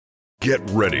Get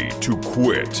ready to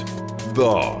quit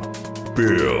the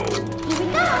build.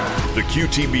 The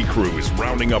QTB crew is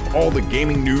rounding up all the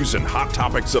gaming news and hot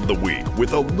topics of the week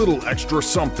with a little extra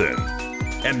something.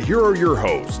 And here are your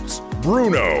hosts,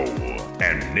 Bruno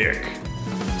and Nick.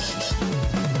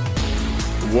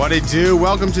 What it do?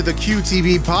 Welcome to the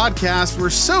QTB podcast.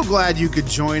 We're so glad you could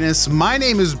join us. My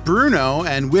name is Bruno,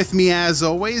 and with me as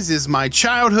always is my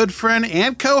childhood friend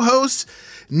and co-host,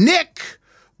 Nick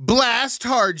Blast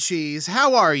Hard Cheese.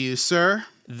 How are you, sir?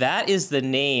 That is the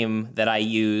name that I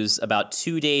use about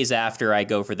 2 days after I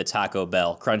go for the Taco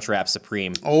Bell Crunchwrap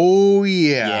Supreme. Oh,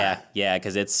 yeah. Yeah,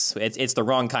 because it's the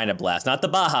wrong kind of blast, not the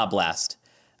Baja Blast.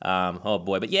 Oh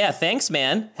boy, but yeah, thanks,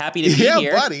 man. Happy to be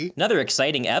here. Buddy. Another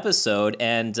exciting episode,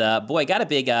 and boy,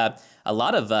 got a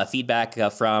lot of feedback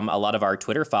from a lot of our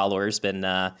Twitter followers.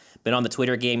 Been on the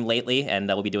Twitter game lately, and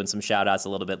we'll be doing some shout outs a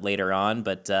little bit later on.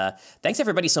 But thanks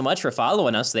everybody so much for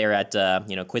following us there at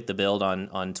Quit the Build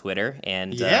on Twitter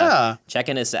and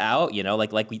checking us out. You know,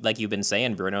 like you've been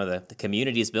saying, Bruno, the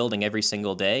community is building every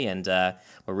single day, and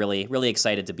we're really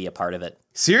excited to be a part of it.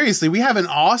 Seriously, we have an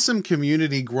awesome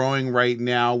community growing right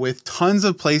now with tons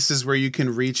of places where you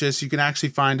can reach us. You can actually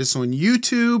find us on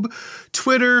YouTube,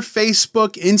 Twitter,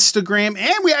 Facebook, Instagram,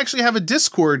 and we actually have a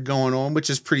Discord going on, which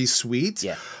is pretty sweet.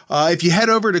 Yeah. If you head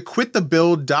over to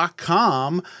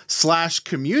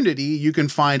quitthebuild.com/community, you can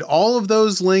find all of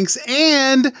those links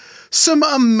and some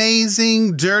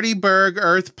amazing Dirty Berg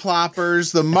Earth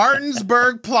ploppers, the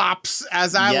Martinsburg plops,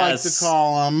 as I like to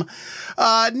call them.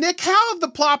 Nick, how have the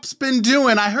plops been doing?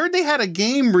 I heard they had a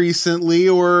game recently,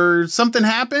 or something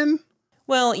happened?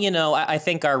 Well, I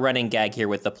think our running gag here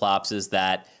with the plops is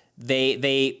that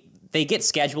they get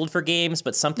scheduled for games,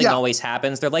 but something always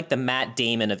happens. They're like the Matt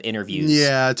Damon of interviews.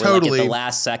 Yeah, totally. Like at the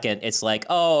last second, it's like,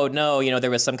 oh no, there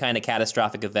was some kind of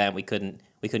catastrophic event. We couldn't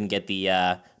get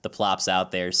the plops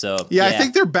out there. So yeah, I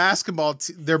think their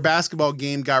basketball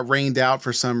game got rained out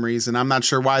for some reason. I'm not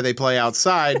sure why they play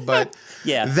outside, but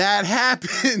that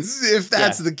happens if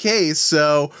that's the case.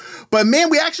 So, but man,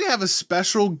 we actually have a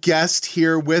special guest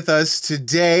here with us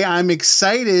today. I'm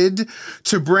excited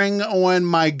to bring on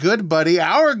my good buddy,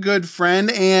 our good friend,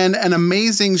 and an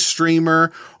amazing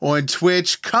streamer on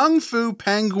Twitch, Kung Fu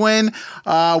Penguin.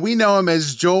 We know him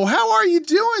as Joel. How are you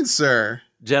doing, sir?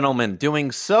 Gentlemen,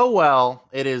 doing so well.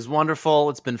 It is wonderful.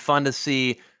 It's been fun to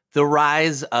see the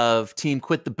rise of Team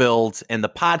Quit the Build, and the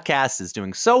podcast is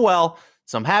doing so well.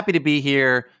 So I'm happy to be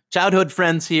here. Childhood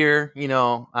friends here.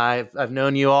 I've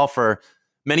known you all for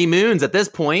many moons at this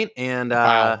point, and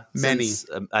many. Since,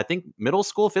 I think middle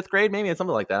school, 5th grade, maybe something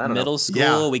like that. I don't know. Middle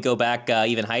school. We go back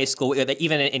even high school,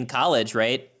 even in college,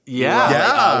 right?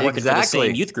 Yeah, working for the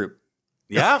same youth group.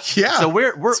 Yeah. So we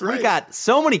right. got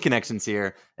so many connections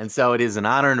here. And so it is an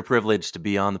honor and a privilege to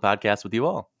be on the podcast with you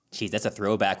all. Geez, that's a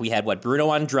throwback. We had Bruno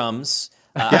on drums.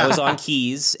 I was on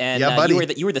keys, and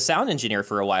you were the sound engineer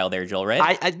for a while there, Joel,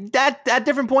 right? At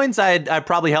different points, I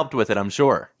probably helped with it, I'm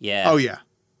sure. Yeah. Oh yeah.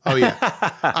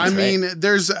 I mean,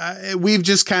 there's we've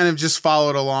just kind of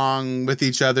followed along with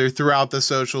each other throughout the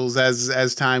socials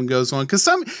as time goes on. Because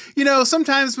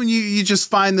sometimes when you just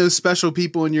find those special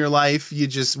people in your life, you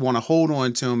just want to hold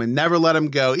on to them and never let them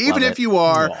go, even if you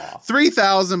are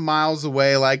 3,000 miles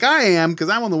away, like I am, because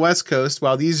I'm on the West Coast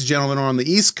while these gentlemen are on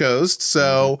the East Coast.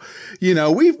 So,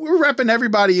 we're repping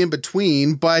everybody in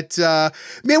between. But man,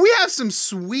 we have some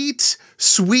sweet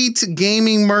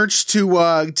gaming merch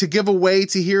to give away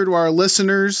to here to our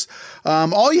listeners.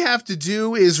 All you have to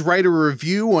do is write a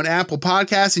review on Apple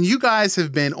Podcasts, and you guys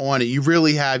have been on it. You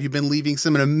really have. You've been leaving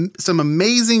some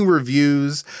amazing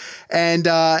reviews, and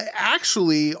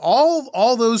actually,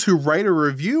 all those who write a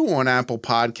review on Apple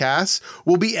Podcasts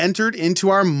will be entered into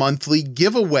our monthly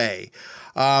giveaway.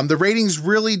 The ratings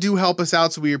really do help us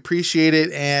out, so we appreciate it,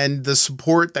 and the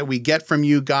support that we get from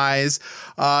you guys.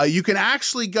 You can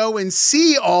actually go and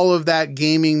see all of that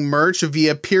gaming merch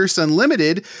via Pierce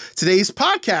Unlimited. Today's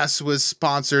podcast was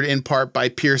sponsored in part by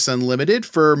Pierce Unlimited.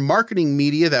 For marketing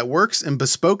media that works in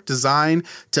bespoke design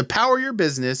to power your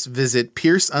business, visit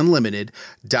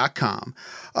pierceunlimited.com.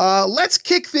 Let's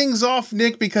kick things off,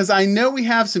 Nick, because I know we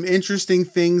have some interesting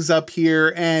things up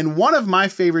here, and one of my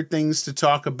favorite things to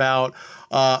talk about,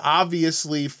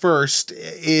 obviously, first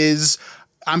is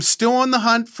I'm still on the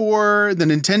hunt for the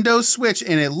Nintendo Switch,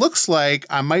 and it looks like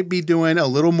I might be doing a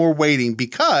little more waiting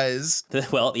because... the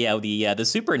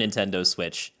Super Nintendo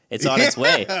Switch. It's on its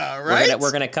way. Right?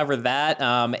 We're gonna cover that,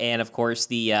 and of course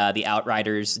the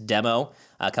Outriders demo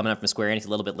coming up from Square Enix a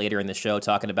little bit later in the show,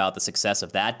 talking about the success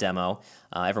of that demo.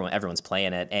 Everyone's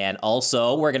playing it, and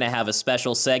also we're gonna have a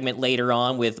special segment later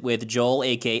on with Joel,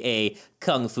 aka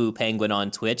Kung Fu Penguin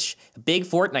on Twitch, big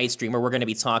Fortnite streamer. We're gonna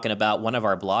be talking about one of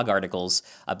our blog articles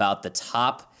about the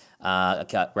top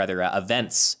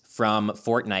events from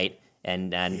Fortnite.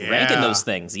 And ranking those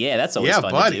things. Yeah, that's always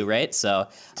fun to do, right? So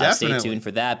stay tuned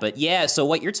for that. But yeah, so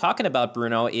what you're talking about,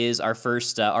 Bruno, is our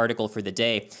first article for the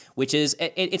day, which is,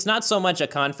 it's not so much a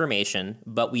confirmation,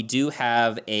 but we do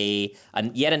have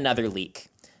yet another leak.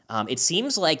 It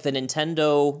seems like the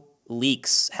Nintendo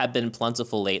leaks have been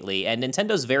plentiful lately, and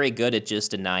Nintendo's very good at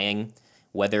just denying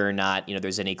whether or not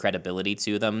there's any credibility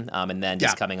to them, and then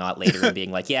just coming out later and being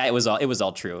like, yeah, it was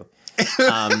all true.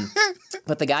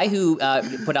 But the guy who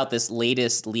put out this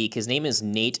latest leak, his name is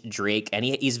Nate Drake, and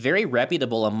he's very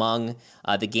reputable among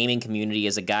the gaming community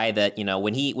as a guy that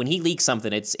when he leaks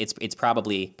something, it's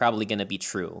probably going to be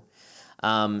true.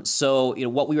 So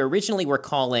what we originally were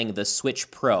calling the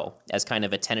Switch Pro as kind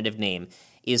of a tentative name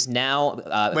is now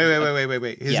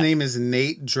wait. His name is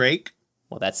Nate Drake.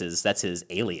 Well, that's his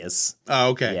alias. Oh,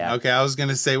 okay. Yeah. Okay, I was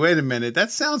gonna say, wait a minute,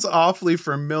 that sounds awfully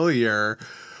familiar.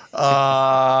 He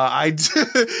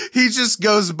just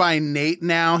goes by Nate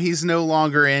now. He's no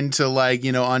longer into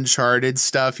Uncharted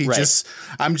stuff.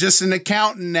 I'm just an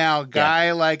accountant now, guy.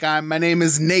 Yeah. My name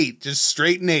is Nate, just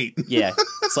straight Nate. Yeah,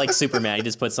 it's like Superman. He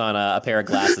just puts on a pair of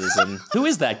glasses, and who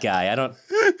is that guy?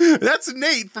 That's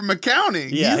Nate from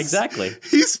accounting. Yeah, exactly.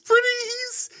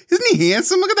 Isn't he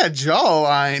handsome? Look at that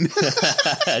jawline.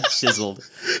 Chiseled.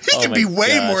 He can be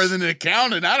way more than an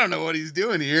accountant. I don't know what he's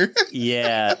doing here.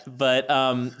 Yeah, but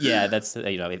that's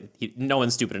no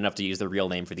one's stupid enough to use the real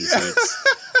name for these leaks.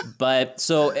 But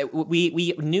so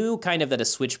we knew kind of that a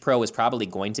Switch Pro was probably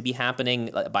going to be happening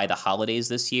by the holidays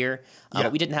this year.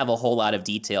 But we didn't have a whole lot of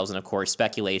details, and of course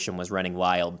speculation was running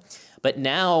wild. But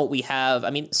now we have,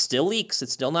 still leaks.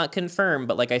 It's still not confirmed,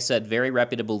 but like I said, very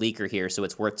reputable leaker here, so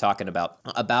it's worth talking about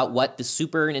what the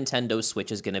Super Nintendo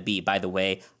Switch is going to be. By the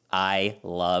way, I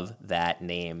love that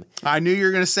name. I knew you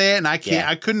were going to say it, and I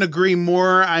couldn't agree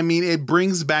more. It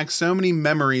brings back so many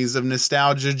memories of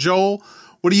nostalgia. Joel,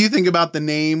 what do you think about the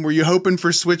name? Were you hoping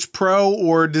for Switch Pro,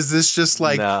 or does this just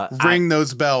ring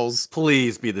those bells?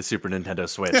 Please be the Super Nintendo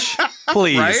Switch.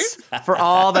 Please. Right? For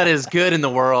all that is good in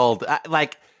the world.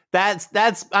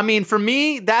 For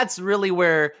me, that's really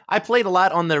where I played a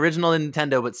lot on the original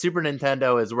Nintendo, but Super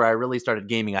Nintendo is where I really started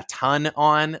gaming a ton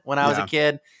on when I was a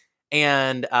kid.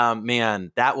 And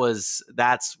man,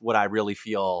 that's what I really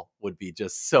feel would be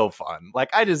just so fun.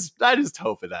 I just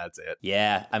hope that's it.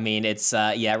 Yeah, it's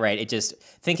right. It just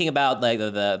thinking about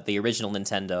the original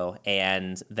Nintendo,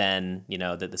 and then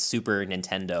the Super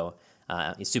Nintendo,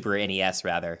 Super NES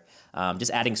rather.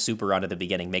 Just adding super onto the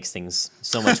beginning makes things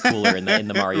so much cooler in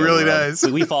the Mario really world. Does.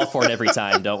 We fall for it every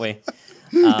time, don't we?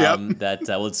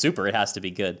 It's super. It has to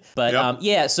be good. But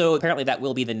so apparently that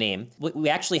will be the name. We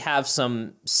actually have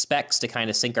some specs to kind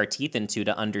of sink our teeth into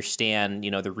to understand,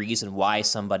 the reason why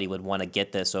somebody would want to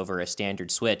get this over a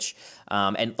standard Switch.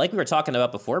 And like we were talking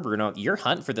about before, Bruno, your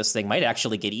hunt for this thing might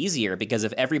actually get easier, because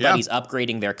if everybody's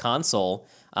upgrading their console,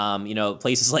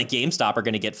 places like GameStop are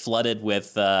going to get flooded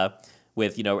with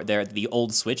the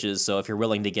old Switches. So if you're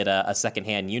willing to get a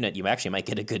secondhand unit, you actually might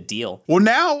get a good deal. Well,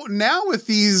 now with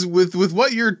these, with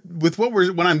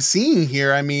what I'm seeing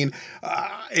here,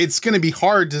 it's going to be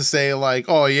hard to say I'm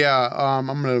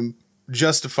going to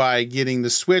justify getting the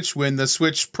Switch when the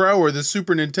Switch Pro or the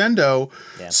Super Nintendo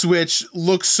Switch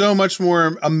looks so much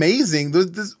more amazing.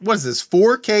 What is this,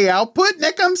 4K output,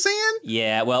 Nick, I'm saying?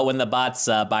 Yeah, well, when the bots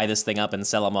buy this thing up and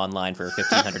sell them online for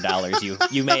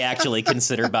 $1,500, you may actually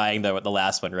consider buying the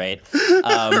last one, right?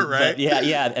 Right. But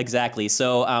yeah, exactly.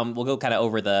 So we'll go kind of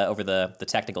over the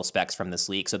technical specs from this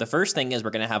leak. So the first thing is we're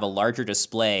going to have a larger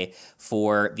display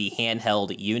for the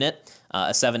handheld unit.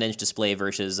 A 7-inch display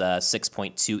versus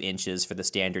 6.2 inches for the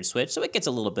standard Switch, so it gets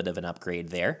a little bit of an upgrade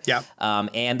there. Yeah.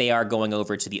 And they are going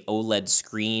over to the OLED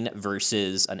screen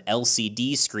versus an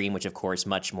LCD screen, which of course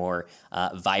much more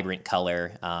vibrant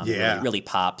color. Really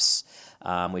pops.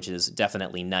 Which is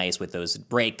definitely nice with those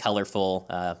bright, colorful,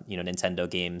 Nintendo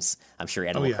games. I'm sure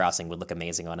Animal Crossing would look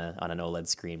amazing on an OLED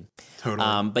screen.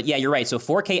 Totally. But yeah, you're right. So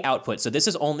 4K output. So this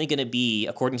is only going to be,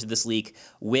 according to this leak,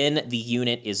 when the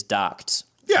unit is docked.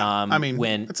 Yeah,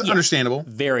 it's understandable.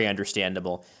 Very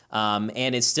understandable.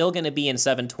 And it's still going to be in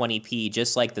 720p,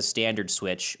 just like the standard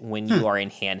Switch, when you are in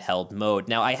handheld mode.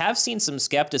 Now, I have seen some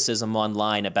skepticism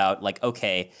online about,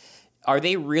 are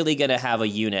they really going to have a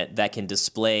unit that can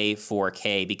display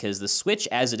 4K? Because the Switch,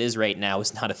 as it is right now,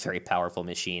 is not a very powerful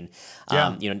machine.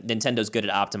 Yeah. Nintendo's good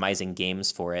at optimizing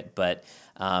games for it, but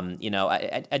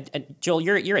Joel,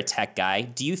 you're a tech guy.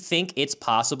 Do you think it's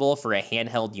possible for a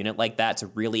handheld unit like that to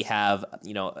really have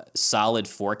solid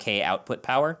 4K output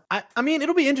power? I mean,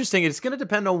 it'll be interesting. It's going to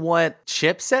depend on what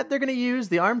chipset they're going to use.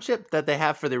 The ARM chip that they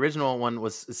have for the original one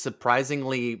was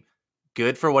surprisingly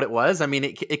good for what it was. I mean,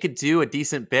 it could do a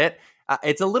decent bit.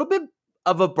 It's a little bit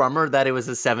of a bummer that it was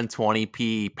a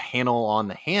 720p panel on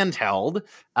the handheld.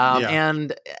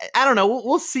 And I don't know.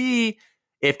 We'll see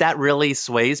if that really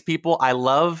sways people. I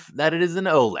love that it is an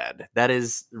OLED. That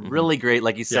is really great.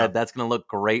 Like you said, that's going to look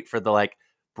great for the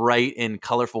bright and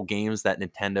colorful games that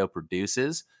Nintendo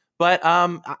produces. But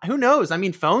who knows? I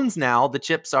mean, phones now, the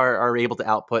chips are able to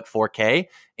output 4K,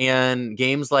 and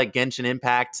games like Genshin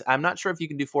Impact, I'm not sure if you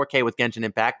can do 4K with Genshin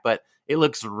Impact, but it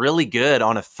looks really good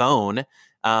on a phone,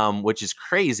 which is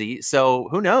crazy. So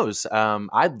who knows? I'm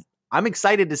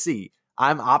excited to see.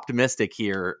 I'm optimistic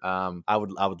here. I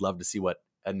would love to see what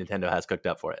Nintendo has cooked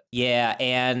up for it. Yeah,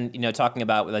 and talking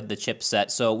about the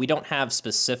chipset, so we don't have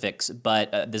specifics,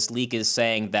 but this leak is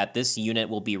saying that this unit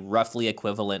will be roughly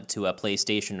equivalent to a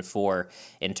PlayStation 4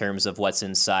 in terms of what's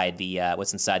inside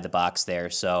the box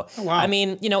there. So, wow. I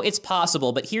mean, it's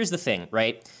possible, but here's the thing,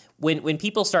 right? When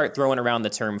people start throwing around the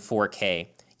term 4K,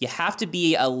 you have to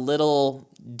be a little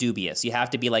dubious. You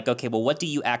have to be like, okay, well, what do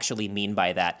you actually mean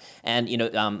by that? And,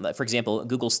 for example,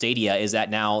 Google Stadia is that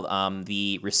now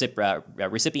the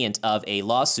recipient of a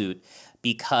lawsuit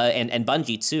and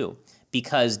Bungie too,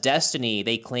 because Destiny,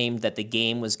 they claimed that the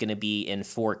game was going to be in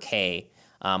 4K.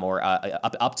 Or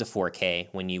up to 4K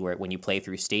when you play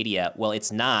through Stadia. Well,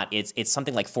 it's not. It's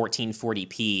something like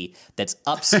 1440p that's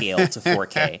upscaled to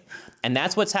 4K, and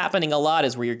that's what's happening a lot.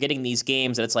 Is where you're getting these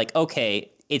games that it's like,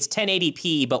 okay, it's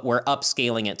 1080p, but we're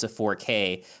upscaling it to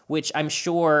 4K, which I'm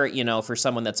sure for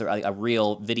someone that's a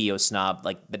real video snob,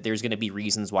 there's going to be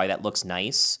reasons why that looks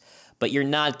nice, but you're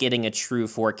not getting a true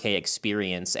 4K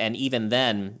experience, and even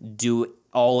then, do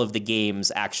all of the games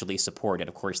actually support it?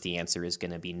 Of course, the answer is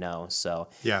going to be no. So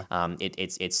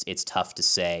it's tough to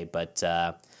say, but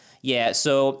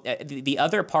So the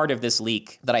other part of this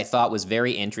leak that I thought was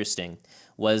very interesting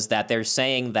was that they're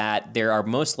saying that there are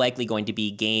most likely going to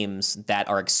be games that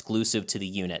are exclusive to the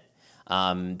unit.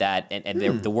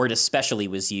 The word especially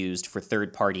was used for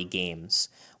third-party games,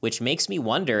 which makes me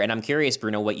wonder. And I'm curious,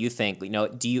 Bruno, what you think.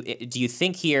 Do you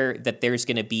think here that there's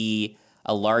going to be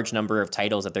a large number of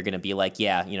titles that they're going to be like,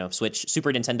 Switch,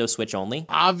 Super Nintendo Switch only?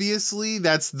 Obviously,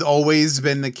 that's always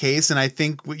been the case. And I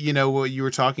think, what you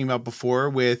were talking about before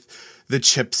with the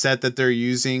chipset that they're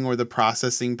using or the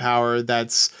processing power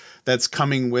that's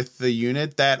coming with the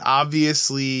unit, that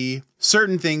obviously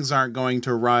certain things aren't going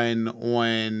to run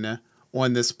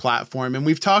on this platform. And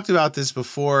we've talked about this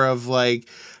before of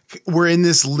we're in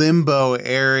this limbo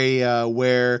area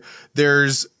where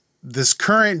there's this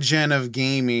current gen of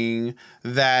gaming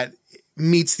that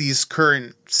meets these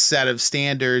current set of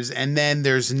standards, and then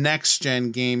there's next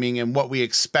gen gaming and what we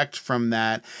expect from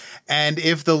that. And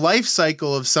if the life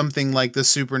cycle of something like the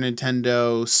Super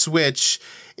Nintendo Switch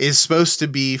is supposed to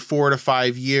be 4 to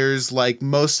 5 years, like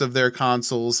most of their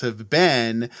consoles have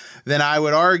been, then I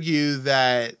would argue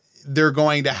that they're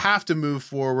going to have to move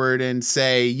forward and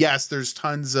say, yes, there's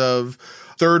tons of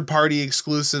third-party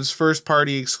exclusives,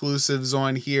 first-party exclusives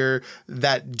on here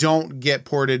that don't get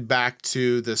ported back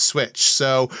to the Switch.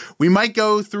 So we might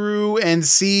go through and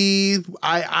see.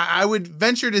 I would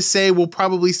venture to say we'll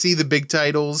probably see the big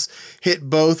titles hit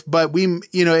both, but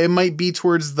it might be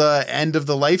towards the end of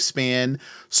the lifespan,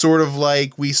 sort of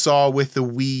like we saw with the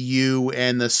Wii U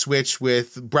and the Switch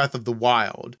with Breath of the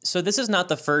Wild. So this is not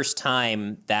the first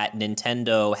time that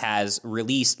Nintendo has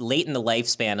released late in the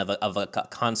lifespan of a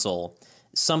console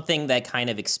something that kind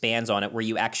of expands on it, where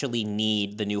you actually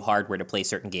need the new hardware to play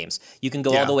certain games. You can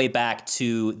go all the way back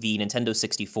to the Nintendo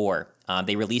 64.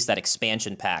 They released that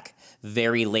expansion pack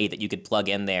very late that you could plug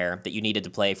in there that you needed to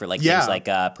play for things like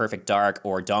Perfect Dark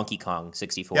or Donkey Kong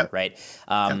 64, right?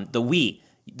 The Wii,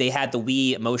 they had the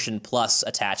Wii Motion Plus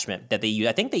attachment that they use.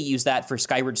 I think they used that for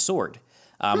Skyward Sword,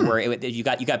 where you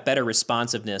got better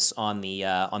responsiveness on the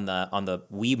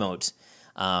Wiimote.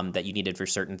 That you needed for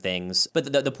certain things.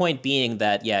 But the point being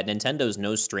that, Nintendo's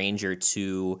no stranger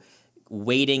to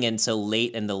waiting until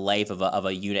late in the life of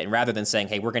a unit. And rather than saying,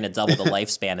 hey, we're going to double the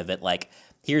lifespan of it,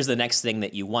 here's the next thing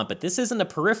that you want. But this isn't a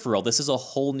peripheral. This is a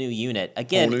whole new unit.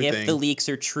 Again, if the leaks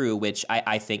are true, which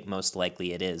I think most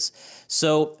likely it is.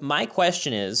 So my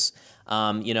question is,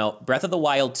 Breath of the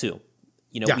Wild 2.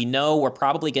 We know we're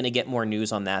probably going to get more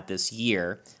news on that this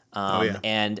year.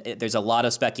 And there's a lot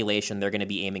of speculation they're going to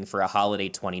be aiming for a holiday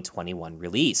 2021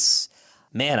 release.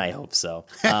 Man, I hope so.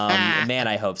 Man,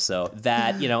 I hope so.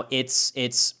 That,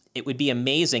 it would be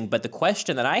amazing. But the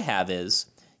question that I have is,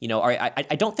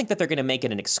 I don't think that they're going to make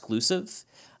it an exclusive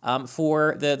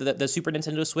for the Super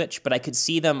Nintendo Switch, but I could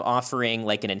see them offering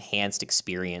like an enhanced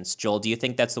experience. Joel, do you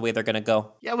think that's the way they're going to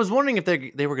go? Yeah, I was wondering if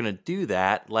they were going to do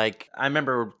that. Like, I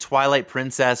remember Twilight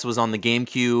Princess was on the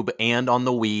GameCube and on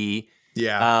the Wii.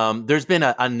 Yeah. There's been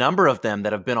a number of them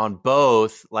that have been on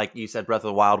both, like you said, Breath of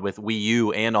the Wild with Wii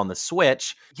U and on the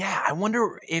Switch. Yeah, I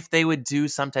wonder if they would do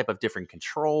some type of different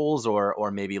controls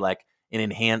or maybe like an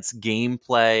enhanced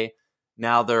gameplay.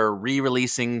 Now they're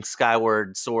re-releasing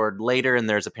Skyward Sword later, and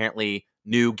there's apparently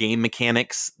new game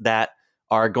mechanics that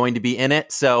are going to be in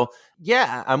it. So,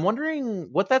 yeah, I'm wondering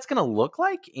what that's going to look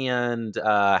like and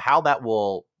how that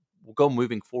will go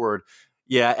moving forward.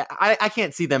 Yeah, I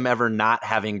can't see them ever not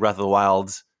having Breath of the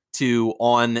Wild 2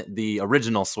 on the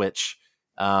original Switch.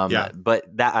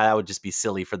 But that would just be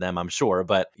silly for them, I'm sure.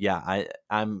 But yeah,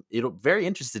 I'm very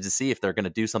interested to see if they're going to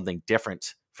do something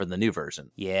different for the new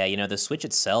version. Yeah, the Switch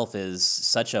itself is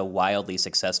such a wildly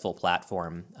successful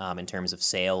platform in terms of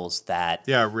sales that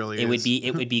it really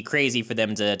it would be crazy for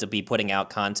them to be putting out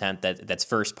content that's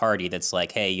first party. That's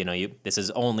like, hey, this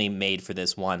is only made for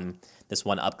this one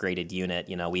upgraded unit.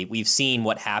 We've seen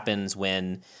what happens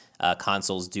when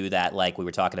consoles do that, like we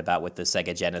were talking about with the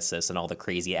Sega Genesis and all the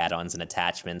crazy add-ons and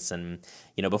attachments, and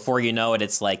before you know it,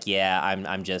 it's like,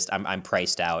 I'm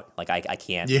priced out. Like I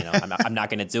can't, I'm not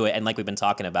going to do it. And like we've been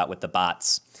talking about with the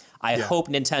bots, I hope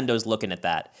Nintendo's looking at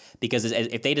that, because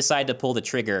if they decide to pull the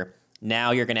trigger,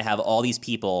 now you're going to have all these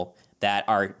people that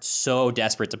are so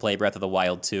desperate to play Breath of the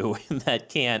Wild 2 that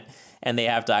can't. And they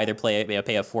have to either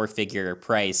pay a four-figure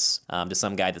price to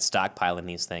some guy that's stockpiling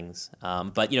these things.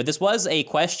 But this was a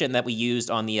question that we used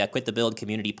on the Quit the Build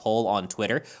community poll on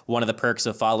Twitter. One of the perks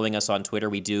of following us on Twitter,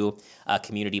 we do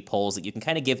community polls that you can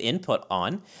kind of give input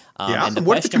on. And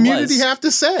what did the community have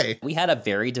to say? We had a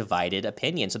very divided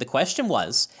opinion. So the question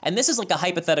was, and this is like a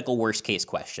hypothetical worst-case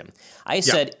question. I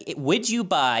said, would you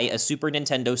buy a Super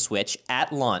Nintendo Switch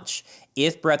at launch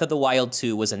if Breath of the Wild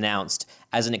 2 was announced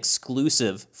as an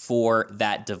exclusive for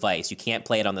that device? You can't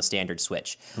play it on the standard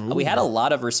Switch. We had a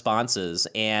lot of responses,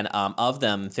 and of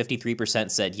them,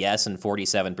 53% said yes and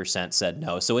 47% said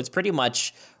no. So it's pretty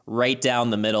much right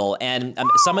down the middle. And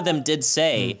some of them did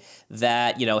say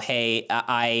that, hey,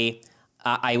 I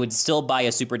would still buy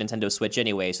a Super Nintendo Switch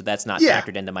anyway, so that's not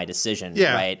factored into my decision,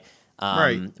 right?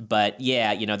 But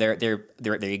yeah,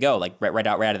 there you go. Like right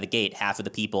out of the gate, half of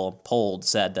the people polled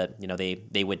said that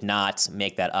they would not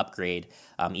make that upgrade,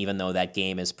 even though that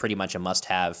game is pretty much a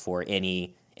must-have for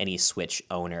any Switch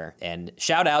owner. And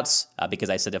shout outs,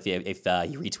 because I said if you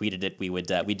retweeted it,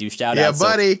 we do shout outs. Yeah,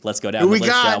 buddy. So let's go down the list,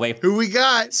 shall we? Who we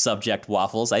got? Subject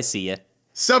Waffles, I see you.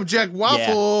 Subject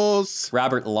Waffles. Yeah.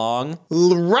 Robert Long.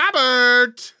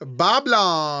 Bob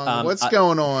Long. What's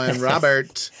going on,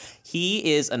 Robert?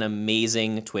 He is an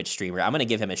amazing Twitch streamer. I'm going to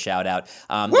give him a shout out.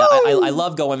 I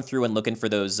love going through and looking for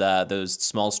those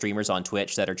small streamers on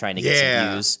Twitch that are trying to get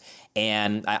some views.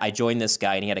 And I joined this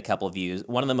guy, and he had a couple of views.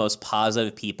 One of the most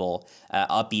positive people,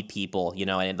 upbeat people,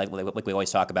 and like we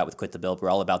always talk about with Quit the Build, we're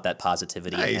all about that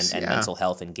positivity and mental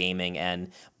health and gaming.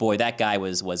 And boy, that guy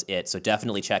was it. So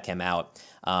definitely check him out.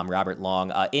 Robert Long.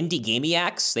 Indie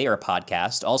Gamiacs, they are a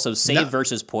podcast. Also, Save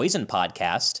versus Poison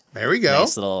podcast. There we go.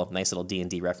 Nice little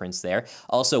D&D reference there.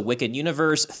 Also, Wicked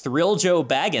Universe, Thrill Joe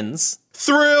Baggins.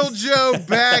 Thrill Joe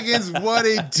Baggins, what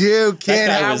it do, kid?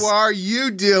 How are you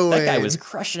doing? That guy was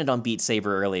crushing it on Beat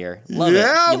Saber earlier. Love it.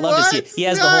 You love to see it. He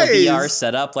has the whole VR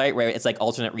setup, right? Where it's like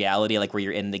alternate reality, like where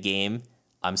you're in the game.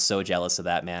 I'm so jealous of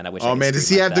that, man. I wish. Oh man, does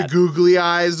he have the googly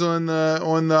eyes on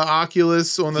the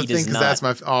Oculus on the thing? Because that's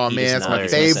my that's my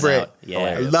favorite. Yeah,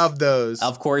 I love those.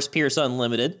 Of course, Pierce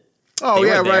Unlimited. Oh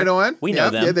yeah, right on. We know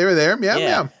them. Yeah, they were there.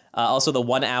 Yeah. Also, the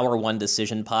 1 Hour 1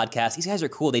 Decision podcast. These guys are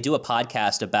cool. They do a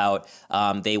podcast about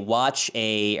they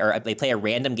they play a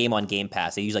random game on Game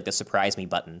Pass. They use like the Surprise Me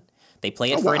button. They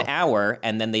play it for an hour,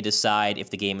 and then they decide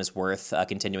if the game is worth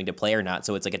continuing to play or not.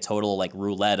 So it's like a total like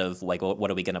roulette of like,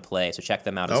 what are we going to play? So check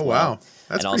them out as well. Wow.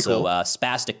 That's and also cool.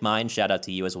 Spastic Mind, shout out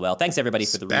to you as well. Thanks everybody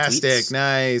for the retweets. Spastic,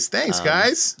 nice. Thanks,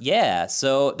 guys. Yeah,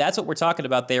 so that's what we're talking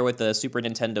about there with the Super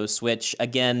Nintendo Switch.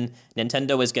 Again,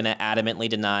 Nintendo is going to adamantly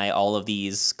deny all of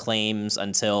these claims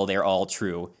until they're all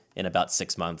true in about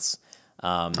 6 months.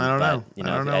 I don't know.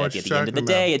 At the end of the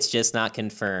day, it's just not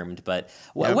confirmed. But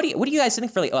what do you guys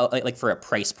think for like for a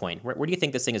price point? Where do you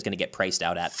think this thing is going to get priced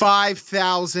out at?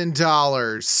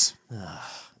 $5,000.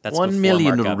 That's 1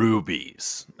 million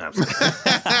rubies.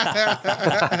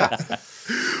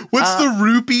 What's the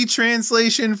rupee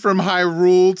translation from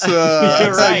Hyrule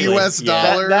to US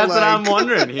dollar? That's what I'm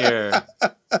wondering here.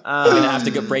 We're going to have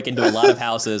to break into a lot of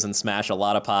houses and smash a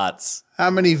lot of pots. How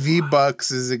many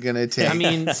V-Bucks is it going to take? I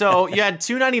mean, so you had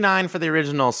 $2.99 for the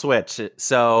original Switch.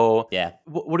 So yeah,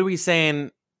 what are we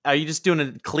saying? Are you just doing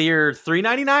a clear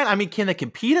 $3.99? I mean, can they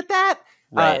compete at that?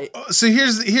 Right. So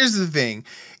here's the thing.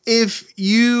 If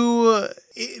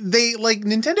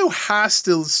Nintendo has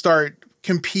to start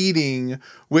competing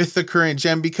with the current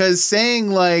gen, because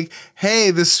saying like, hey,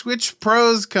 the Switch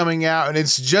Pro's coming out and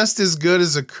it's just as good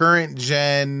as a current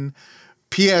gen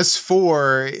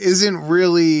PS4 isn't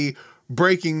really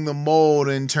breaking the mold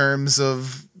in terms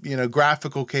of,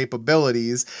 graphical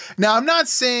capabilities. Now, I'm not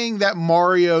saying that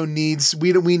Mario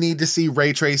we need to see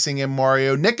ray tracing in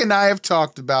Mario. Nick and I have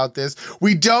talked about this.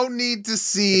 We don't need to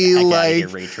see ray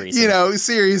tracing.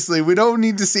 Seriously, we don't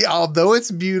need to see, although it's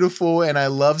beautiful and I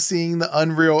love seeing the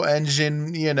Unreal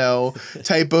Engine,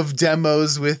 type of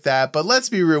demos with that. But let's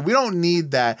be real, we don't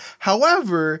need that.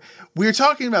 However, we're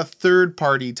talking about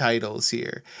third-party titles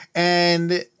here.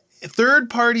 And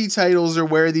third-party titles are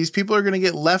where these people are going to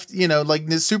get left, like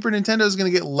the Super Nintendo is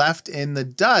going to get left in the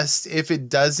dust if it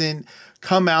doesn't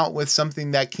come out with something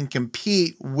that can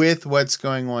compete with what's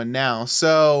going on now.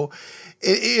 So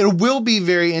it will be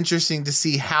very interesting to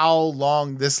see how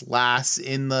long this lasts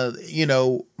in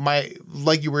the,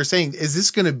 like you were saying, is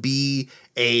this going to be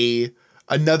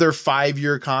another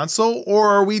 5-year console, or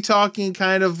are we talking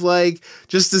kind of like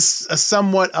just a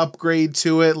somewhat upgrade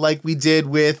to it, like we did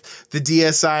with the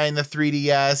DSi and the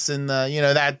 3DS and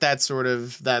the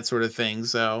that sort of thing?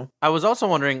 So I was also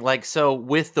wondering, so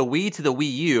with the Wii to the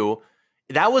Wii U,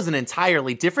 that was an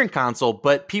entirely different console,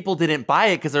 but people didn't buy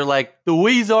it because they're like, the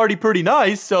Wii's already pretty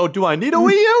nice, so do I need a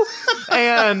Wii U?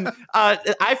 And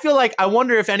I feel like, I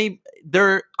wonder if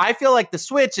I feel like the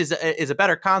Switch is a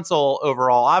better console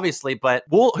overall, obviously, but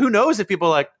who knows if people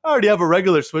are like, I already have a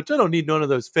regular Switch, I don't need none of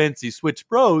those fancy Switch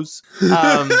Pros.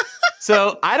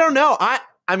 So I don't know.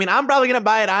 I mean, I'm probably going to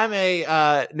buy it. I'm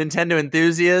a Nintendo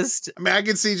enthusiast. I mean, I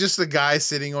can see just a guy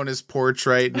sitting on his porch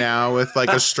right now with like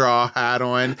a straw hat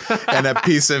on and a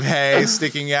piece of hay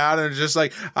sticking out, and just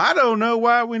like, I don't know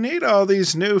why we need all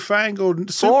these newfangled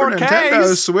Super 4Ks.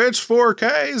 Nintendo Switch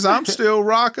 4Ks. I'm still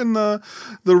rocking the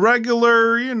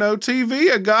regular,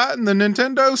 TV I got, and the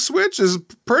Nintendo Switch is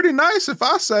pretty nice if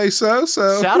I say so.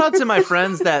 So shout out to my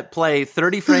friends that play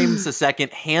 30 frames a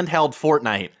second handheld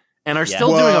Fortnite and are still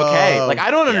doing okay. Like,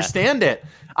 I don't understand it.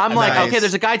 I'm like, okay,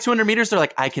 there's a guy 200 meters. They're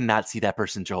like, I cannot see that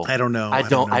person, Joel. I don't know.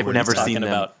 I've never seen them.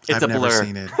 About. It's I've a never blur.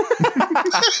 Seen it.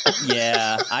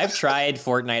 Yeah, I've tried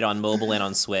Fortnite on mobile and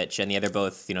on Switch, and they're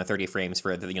both 30 frames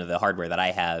for the hardware that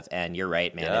I have. And you're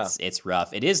right, man. Yeah. It's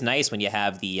rough. It is nice when you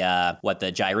have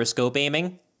the gyroscope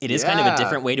aiming. It is kind of a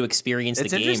different way to experience the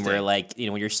game, where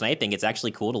when you're sniping, it's actually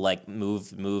cool to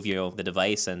move the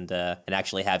device and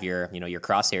actually have your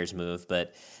crosshairs move.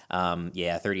 But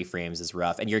 30 frames is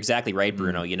rough. And you're exactly right,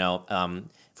 Bruno.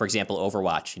 For example,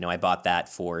 Overwatch. I bought that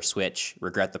for Switch.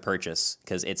 Regret the purchase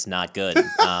because it's not good.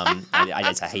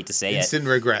 I hate to say Instant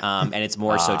regret. And it's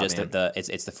more so just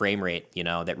it's the frame rate,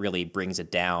 that really brings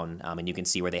it down. And you can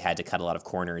see where they had to cut a lot of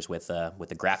corners with the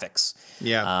graphics.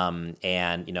 Yeah.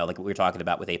 And like what we were talking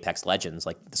about with Apex Legends,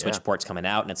 like the Switch port's coming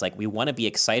out, and it's like we want to be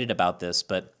excited about this,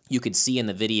 but you could see in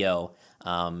the video,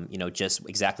 just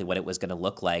exactly what it was going to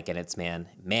look like, and it's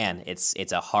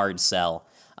it's a hard sell.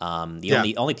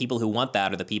 The only people who want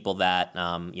that are the people that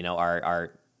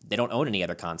are they don't own any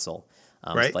other console.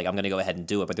 Right. So I'm going to go ahead and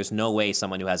do it, but there's no way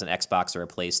someone who has an Xbox or a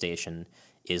PlayStation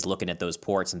is looking at those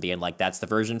ports and being like, "That's the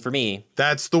version for me.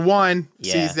 That's the one."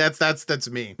 Yeah. See, that's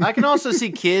me. I can also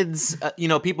see kids,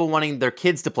 people wanting their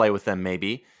kids to play with them,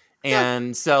 maybe,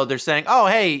 and so they're saying, "Oh,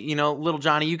 hey, little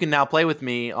Johnny, you can now play with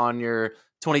me on your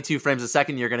 22 frames a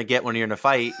second you're going to get when you're in a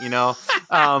fight."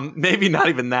 Maybe not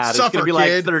even that. Suffer, it's going to be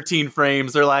kid. like 13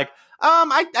 frames. They're like,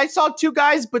 I saw two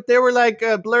guys, but they were like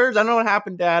blurs. I don't know what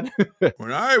happened, Dad.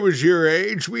 When I was your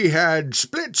age, we had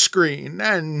split screen,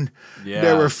 and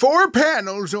there were 4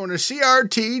 panels on a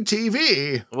CRT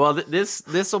TV. Well, this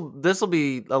will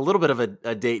be a little bit of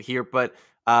a date here, but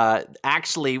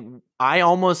actually, I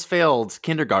almost failed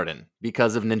kindergarten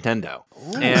because of Nintendo.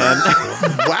 Ooh. And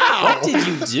wow, what did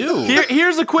you do?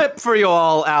 Here's a quip for you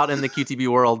all out in the QTB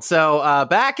world. So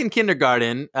back in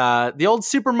kindergarten, the old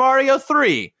Super Mario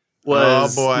 3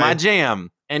 was my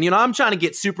jam. And, I'm trying to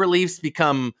get Super Leafs to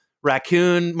become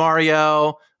Raccoon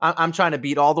Mario. I'm trying to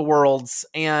beat all the worlds.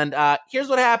 And here's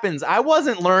what happens. I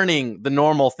wasn't learning the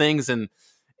normal things in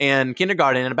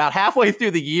kindergarten. And about halfway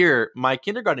through the year, my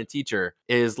kindergarten teacher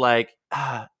is like,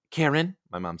 Karen,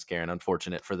 my mom's Karen,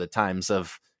 unfortunate for the times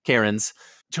of Karens.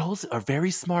 Joel's a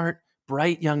very smart,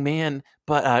 bright young man,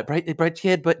 but bright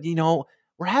kid. But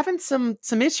we're having some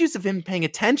issues of him paying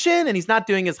attention, and he's not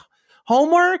doing his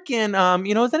homework. And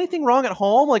is anything wrong at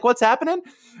home? Like, what's happening?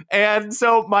 And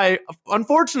so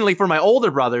unfortunately for my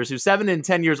older brothers, who's 7 and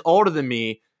 10 years older than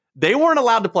me, they weren't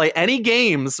allowed to play any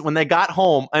games when they got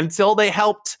home until they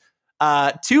helped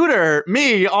tutor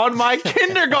me on my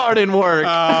kindergarten work. Oh,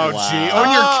 Wow. gee.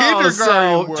 On your kindergarten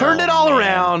so work. turned it all man.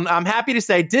 around. I'm happy to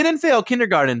say didn't fail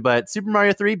kindergarten, but Super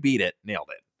Mario 3 beat it. Nailed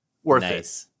it. Worth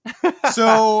Nice.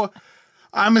 So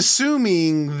I'm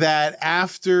assuming that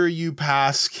after you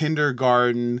pass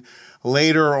kindergarten,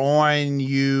 later on,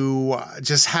 you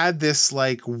just had this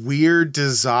like weird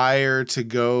desire to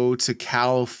go to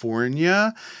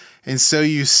California. And so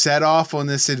you set off on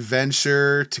this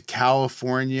adventure to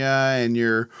California, and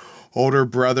your older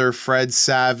brother, Fred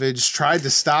Savage, tried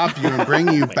to stop you and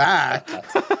bring you back.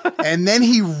 And then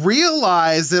he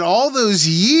realized that all those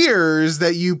years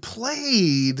that you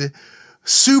played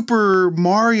Super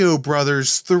Mario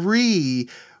Brothers 3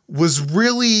 was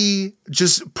really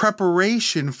just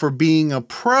preparation for being a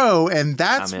pro. And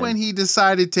that's when he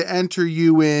decided to enter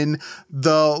you in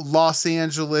the Las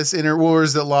Vegas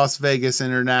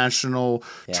International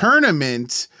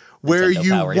Tournament, where Nintendo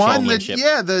you Power won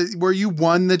Championship. where you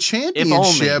won the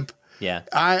championship. Yeah.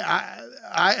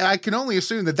 I can only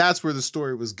assume that that's where the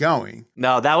story was going.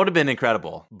 No, that would have been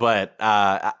incredible. But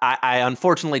I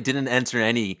unfortunately didn't enter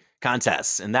any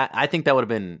contests. And I think that would have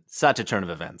been such a turn of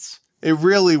events. It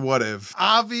really would have.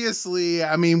 Obviously,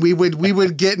 I mean, we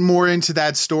would get more into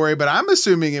that story, but I'm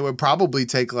assuming it would probably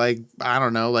take like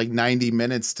 90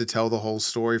 minutes to tell the whole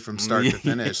story from start to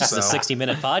finish. It's So. a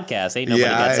 60-minute podcast. Ain't nobody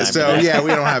got time for that. We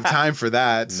don't have time for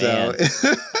that. Man.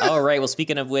 So. All right. Well,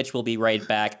 speaking of which, we'll be right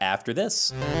back after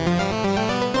this.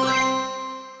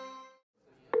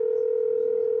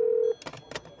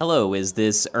 Hello, is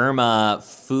this Irma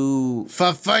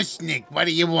Nick, what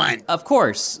do you want? Of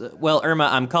course. Well, Irma,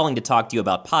 I'm calling to talk to you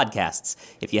about podcasts.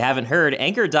 If you haven't heard,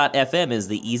 Anchor.fm is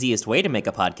the easiest way to make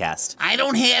a podcast. I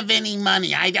don't have any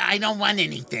money. I don't want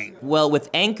anything. Well,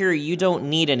 with Anchor, you don't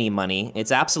need any money.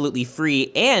 It's absolutely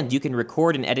free, and you can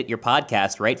record and edit your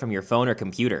podcast right from your phone or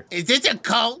computer. Is this a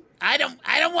cult? I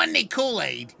don't want any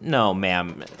Kool-Aid. No,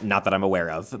 ma'am, not that I'm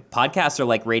aware of. Podcasts are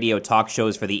like radio talk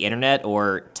shows for the internet,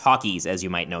 or talkies, as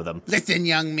you might know them. Listen,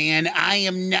 young man, I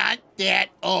am not that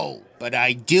old, but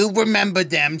I do remember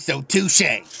them, so touche.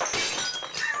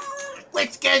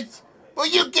 Whiskers, will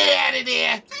you get out of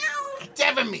there?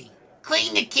 Jeremy,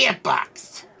 clean the cat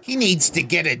box. He needs to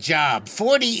get a job.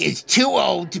 40 is too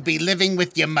old to be living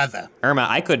with your mother. Irma,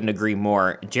 I couldn't agree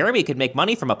more. Jeremy could make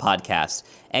money from a podcast.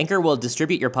 Anchor will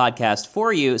distribute your podcast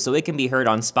for you so it can be heard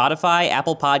on Spotify,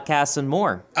 Apple Podcasts, and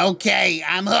more. Okay,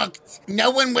 I'm hooked.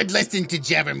 No one would listen to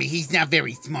Jeremy. He's not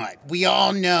very smart. We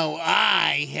all know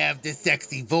I have the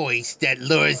sexy voice that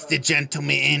lures the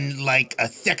gentleman in like a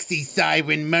sexy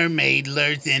siren mermaid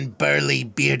lures in burly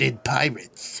bearded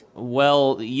pirates.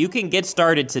 Well, you can get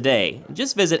started today.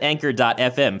 Just visit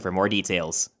Anchor.fm for more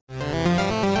details.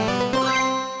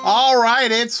 All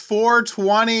right, it's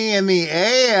 4:20 in the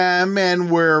AM, and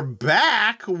we're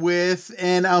back with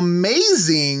an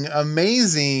amazing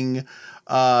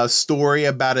story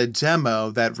about a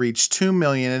demo that reached 2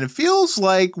 million. And it feels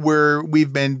like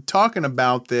we've been talking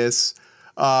about this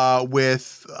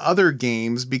with other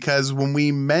games, because when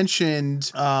we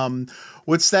mentioned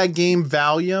what's that game,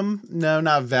 Valium? No,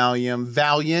 not Valium,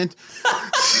 Valiant.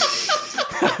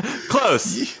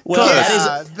 Close. Well,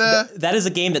 Close. that is a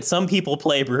game that some people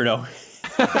play, Bruno.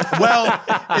 Well,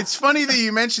 it's funny that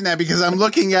you mentioned that, because I'm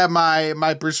looking at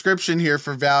my prescription here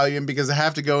for Valium, because I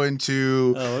have to go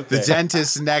into the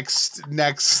dentist next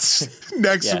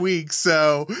week.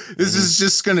 So this is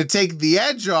just going to take the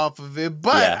edge off of it.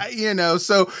 But, Valiant.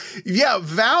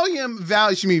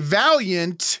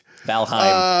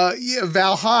 Valheim.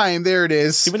 Valheim. There it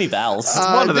is. Too many vowels. It's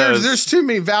one of those. There's too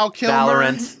many. Val Kilmer.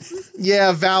 Valorant.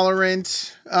 Yeah,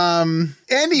 Valorant.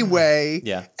 Anyway,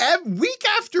 week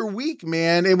after week,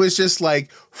 man, it was just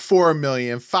like 4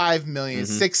 million, 5 million,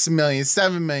 6 million,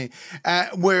 7 million,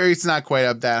 where it's not quite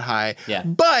up that high. Yeah.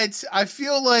 But I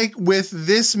feel like with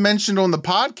this mentioned on the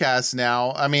podcast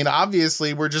now, I mean,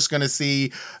 obviously we're just going to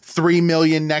see 3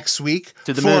 million next week,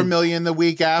 To the 4 moon. million the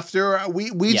week after.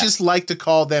 We just like to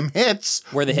call them hits.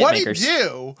 We're the hit what makers. do you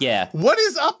do? Yeah. What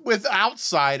is up with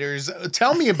Outsiders?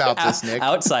 Tell me about this, Nick.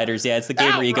 Outsiders, yeah, it's the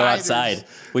game where you go Outriders. outside,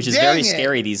 which is Dang very it.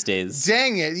 scary these days.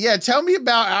 Dang it. Yeah, tell me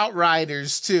about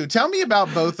Outriders too. Tell me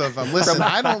about both of them. Listen,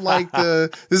 I don't like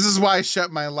this is why I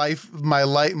shut my life.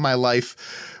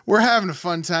 We're having a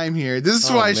fun time here. This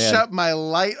is why I shut my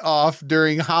light off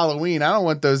during Halloween. I don't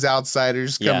want those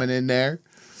Outsiders coming in there.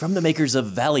 From the makers of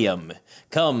Valium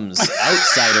comes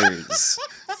Outsiders.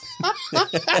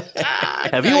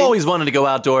 Have you always wanted to go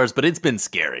outdoors, but it's been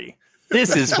scary?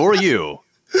 This is for you.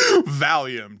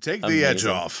 Valium, take the edge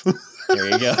off. There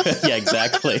you go. Yeah,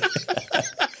 exactly.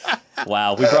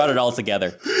 Wow, we brought it all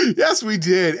together. Yes, we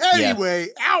did. Anyway,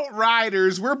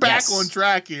 Outriders, we're back on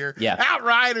track here. Yeah.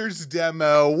 Outriders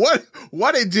demo.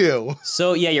 What it do?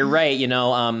 So yeah, you're right. You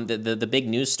know, the big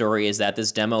news story is that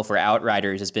this demo for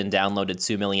Outriders has been downloaded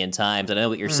 2 million times. And I know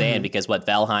what you're saying, because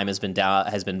Valheim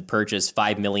has been purchased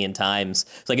 5 million times.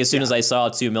 It's like as soon as I saw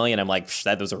 2 million, I'm like,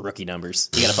 those are rookie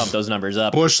numbers. You got to bump those numbers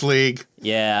up. Bush League.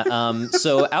 Yeah.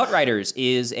 So Outriders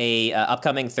is a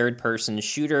upcoming third-person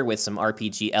shooter with some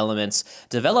RPG elements,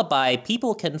 developed by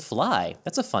People Can Fly.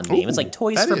 That's a fun name. It's like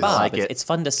Toys for Bob. Like it's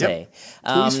fun to say.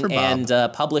 Toys for Bob.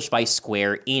 And published by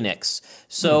Square Enix.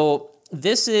 So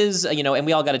this is, you know, and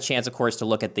we all got a chance, of course, to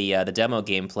look at the demo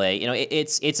gameplay. You know,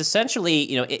 it's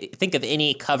essentially, you know, think of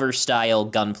any cover style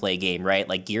gunplay game, right?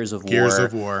 Like Gears of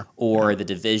War, or The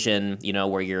Division, you know,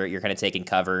 where you're kind of taking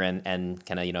cover and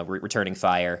kind of, you know, returning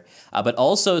fire, but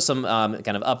also some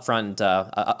kind of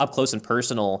up close and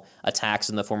personal attacks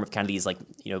in the form of kind of these, like,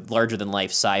 you know, larger than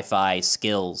life sci-fi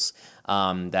skills.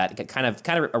 That kind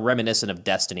of reminiscent of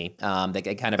Destiny.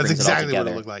 That kind of brings exactly it all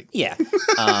together. What it looked like. Yeah.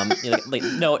 You know, like,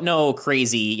 no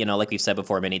crazy, you know, like we've said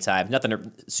before many times,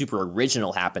 nothing super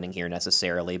original happening here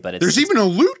necessarily, but there's even a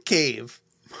loot cave.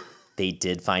 They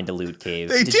did find a loot cave.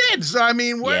 They did. So I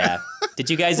mean, yeah. Did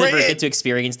you guys ever get to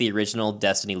experience the original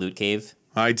Destiny loot cave?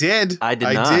 I did. I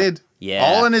did. Yeah.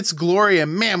 All in its glory,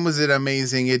 and man, was it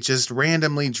amazing. It just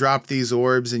randomly dropped these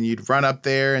orbs, and you'd run up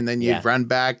there, and then you'd run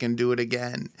back and do it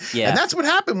again. Yeah. And that's what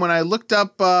happened when I looked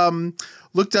up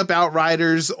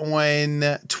Outriders on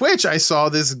Twitch. I saw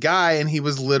this guy, and he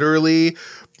was literally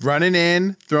running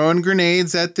in, throwing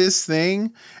grenades at this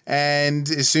thing, and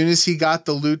as soon as he got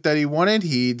the loot that he wanted,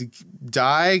 he'd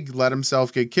die, let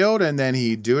himself get killed, and then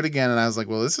he'd do it again. And I was like,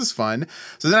 well, this is fun.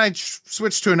 So then I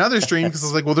switched to another stream because I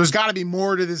was like, well, there's got to be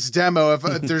more to this demo. If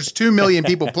there's 2 million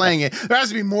people playing it, there has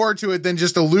to be more to it than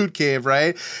just a loot cave,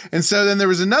 right? And so then there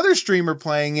was another streamer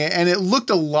playing it, and it looked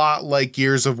a lot like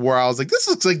Gears of War. I was like, this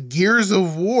looks like Gears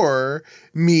of War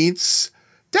meets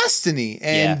Destiny,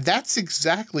 and that's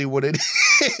exactly what it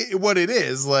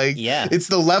is. Like, it's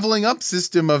the leveling up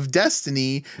system of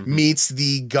Destiny meets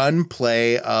the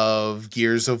gunplay of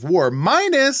Gears of War,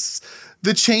 minus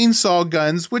the chainsaw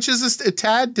guns, which is a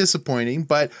tad disappointing,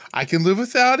 but I can live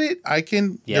without it.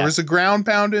 There was a ground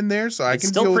pound in there, so I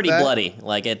can deal with that. It's still pretty bloody.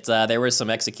 Like, there were some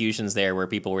executions there where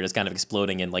people were just kind of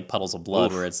exploding in like puddles of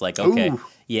blood. Where it's like, okay,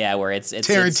 where it's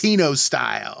Tarantino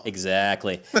style.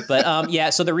 Exactly.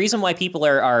 But so the reason why people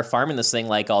are farming this thing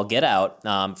like all get out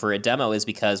for a demo is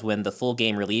because when the full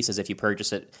game releases, if you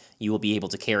purchase it, you will be able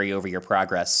to carry over your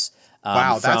progress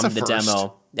from the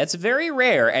demo. That's very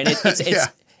rare, and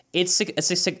it's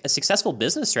a successful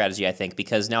business strategy, I think,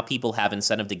 because now people have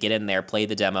incentive to get in there, play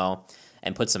the demo,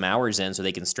 and put some hours in so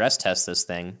they can stress test this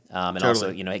thing, and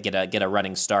also, you know, get a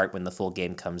running start when the full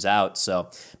game comes out. So,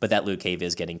 but that loot cave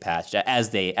is getting patched as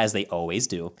they always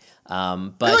do.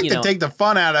 But they like to take the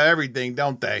fun out of everything,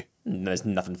 don't they? There's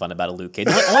nothing fun about a loot cave.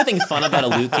 The only thing fun about a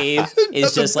loot cave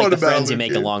is just like the friends you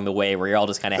make along the way, where you're all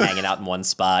just kind of hanging out in one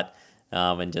spot.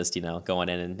 And just, you know, going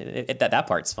in, and that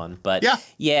part's fun. But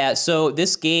so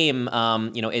this game,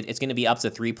 you know, it's going to be up to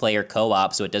 3-player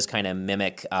co-op, so it does kind of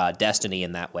mimic Destiny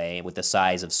in that way with the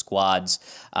size of squads.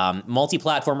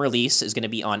 Multi-platform release is going to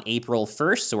be on April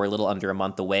 1st, so we're a little under a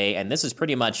month away, and this is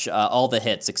pretty much all the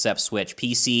hits except Switch,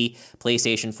 PC,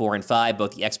 PlayStation 4 and 5,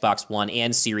 both the Xbox One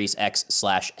and Series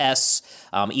X/S,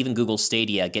 even Google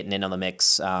Stadia getting in on the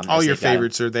mix. All your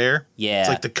favorites are there. Yeah. It's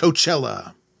like the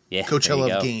Coachella. Yeah,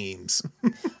 Coachella of games.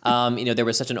 You know, there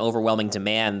was such an overwhelming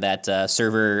demand that the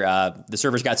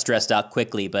servers got stressed out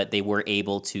quickly, but they were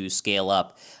able to scale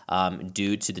up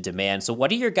due to the demand. So what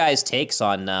are your guys' takes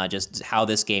on just how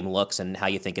this game looks and how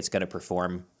you think it's going to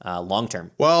perform long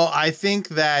term? Well, I think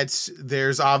that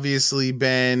there's obviously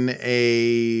been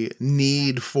a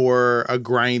need for a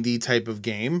grindy type of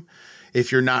game.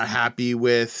 If you're not happy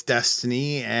with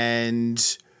Destiny,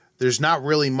 and there's not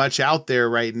really much out there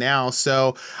right now.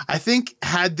 So I think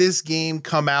had this game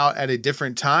come out at a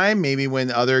different time, maybe when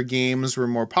other games were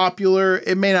more popular,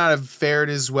 it may not have fared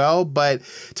as well, but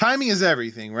timing is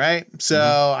everything, right?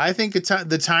 So I think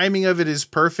the timing of it is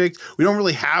perfect. We don't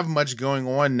really have much going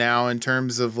on now in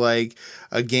terms of like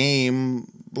a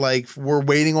game. Like, we're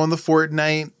waiting on the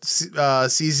Fortnite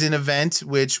season event,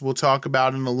 which we'll talk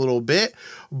about in a little bit.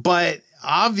 But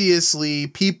obviously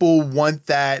people want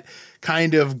that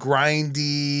kind of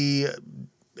grindy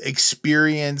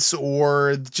experience,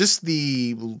 or just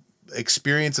the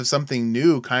experience of something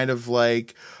new, kind of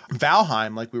like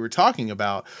Valheim, like we were talking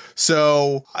about.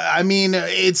 So, I mean,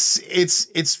 it's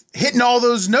hitting all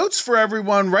those notes for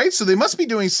everyone, right? So they must be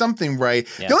doing something right.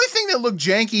 Yeah. The only thing that looked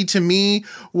janky to me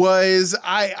was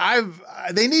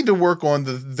they need to work on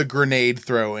the grenade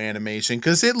throw animation,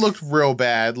 because it looked real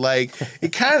bad. Like,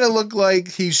 it kind of looked like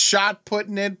he's shot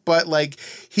putting it, but like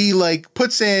he like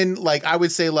puts in, like, I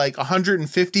would say like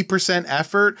 150%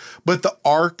 effort, but the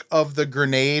arc of the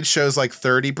grenade shows like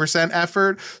 30%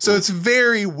 effort. So it's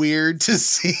very weird to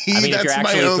see. I mean, that's if you're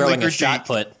actually throwing critique. a shot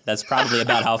put, that's probably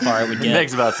about how far it would get.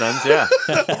 Makes about sense, yeah.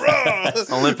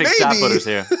 Olympic shot putters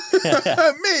here.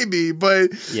 Maybe,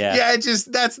 but yeah,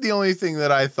 that's the only thing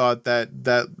that I thought that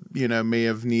may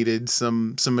have needed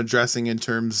some addressing in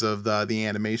terms of the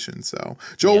animation. So,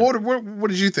 Joel, what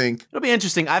did you think? It'll be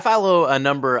interesting. I follow a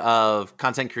number of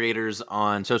content creators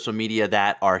on social media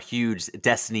that are huge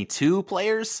Destiny 2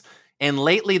 players. And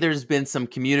lately there's been some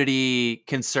community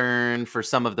concern for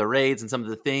some of the raids and some of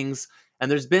the things. And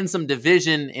there's been some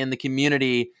division in the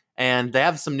community, and they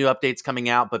have some new updates coming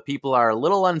out, but people are a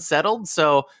little unsettled.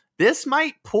 So this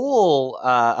might pull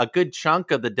a good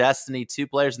chunk of the Destiny 2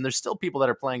 players. And there's still people that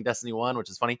are playing Destiny 1, which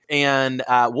is funny. And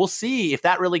we'll see if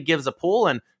that really gives a pull.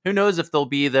 And who knows if there'll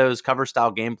be those cover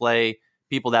style gameplay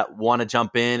people that want to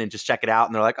jump in and just check it out.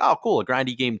 And they're like, oh, cool, a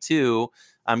grindy game too.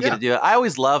 I'm going to do it. I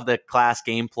always love the class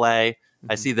gameplay.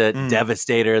 I see the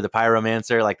Devastator, the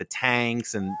Pyromancer, like the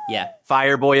tanks and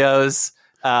fire boyos.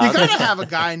 You gotta have a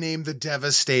guy named the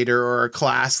Devastator or a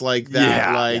class like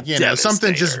that,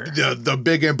 something just the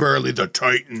big and burly, the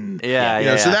Titan. So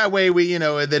that way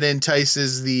that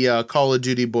entices the Call of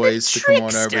Duty boys to come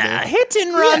on over there. Hit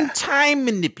and run time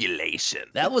manipulation.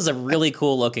 That was a really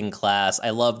cool looking class. I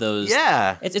love those.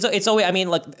 Yeah, it's always. I mean,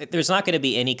 like, there's not going to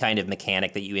be any kind of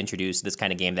mechanic that you introduce to this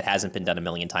kind of game that hasn't been done a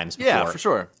million times before. Yeah, for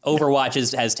sure.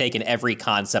 Overwatch has taken every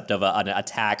concept of an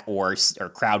attack or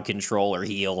crowd control or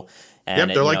heal.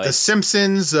 And they're like the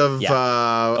Simpsons of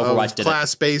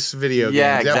class-based video games.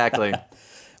 Yeah, exactly.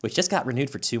 Which just got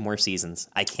renewed for 2 more seasons.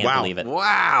 I can't believe it.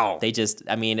 Wow. They just,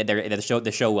 I mean,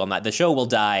 the show will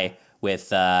die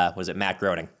with was it Matt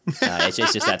Groening? It's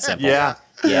just that simple.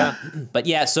 Yeah. But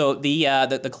yeah, so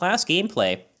the class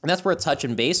gameplay, and that's worth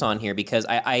touching base on here, because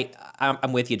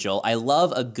I'm with you, Joel. I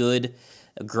love a good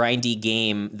grindy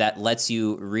game that lets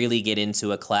you really get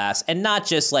into a class and not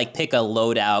just like pick a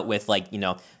loadout with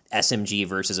SMG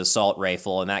versus assault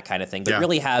rifle and that kind of thing, but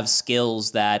really have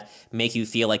skills that make you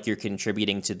feel like you're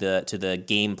contributing to the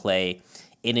gameplay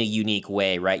in a unique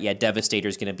way, right? Yeah, Devastator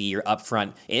is going to be your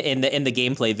upfront in the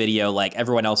gameplay video. Like,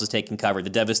 everyone else is taking cover, the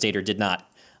Devastator did not.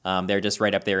 They're just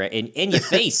right up there in your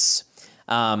face,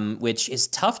 which is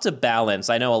tough to balance.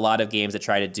 I know a lot of games that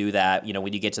try to do that.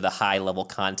 When you get to the high level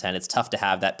content, it's tough to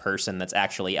have that person that's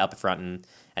actually up front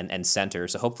and center.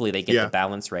 So hopefully they get the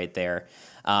balance right there.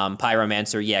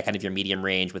 Pyromancer, kind of your medium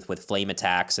range with flame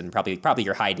attacks and probably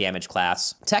your high damage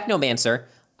class. Technomancer,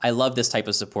 I love this type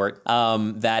of support.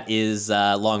 That is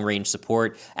long range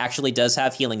support. Actually does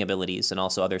have healing abilities and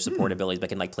also other support abilities, but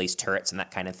can like place turrets and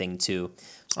that kind of thing too.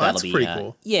 So that's pretty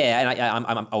cool. Yeah, and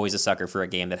I'm always a sucker for a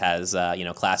game that has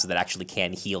classes that actually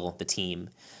can heal the team.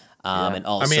 And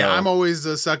also, I mean, I'm always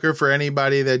a sucker for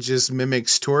anybody that just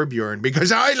mimics Torbjorn,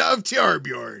 because I love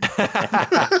Torbjorn.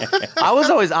 I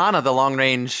was always Anna, the long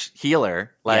range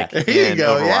healer. Like, there you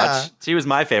go, Overwatch. She was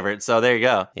my favorite, so there you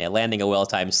go. Yeah, landing a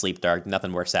well-timed sleep dart, nothing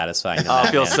more satisfying than that. Oh,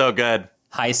 it feels so good.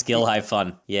 High skill, high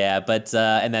fun. Yeah, but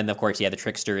and then of course, the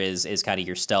Trickster is kind of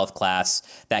your stealth class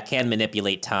that can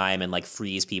manipulate time and like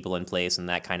freeze people in place and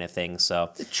that kind of thing.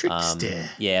 So the Trickster.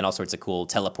 And all sorts of cool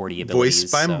teleporty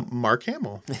abilities. Voiced by Mark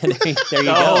Hamill. there you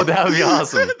go. Oh, that would be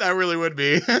awesome. That really would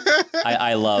be.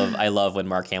 I love when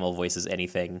Mark Hamill voices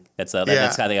anything that's kind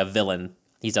of like a villain.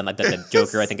 He's done like the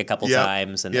Joker, I think, a couple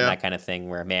times, and then that kind of thing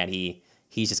where, man,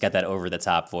 he's just got that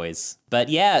over-the-top voice. But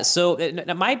yeah, so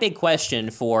my big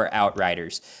question for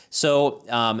Outriders. So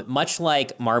much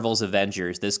like Marvel's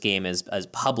Avengers, this game is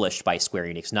published by Square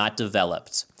Enix, not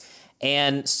developed.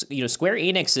 And Square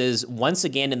Enix is once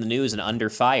again in the news and under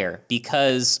fire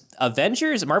because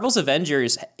Marvel's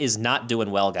Avengers is not doing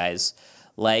well, guys.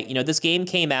 Like, this game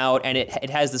came out and it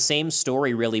has the same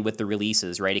story really with the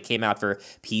releases, right? It came out for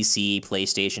PC,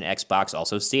 PlayStation, Xbox,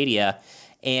 also Stadia,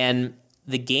 and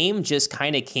the game just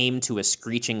kind of came to a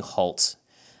screeching halt.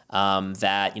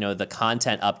 That the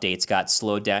content updates got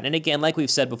slowed down, and again, like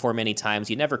we've said before many times,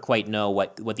 you never quite know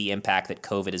what the impact that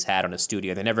COVID has had on a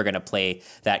studio. They're never going to play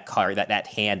that card, that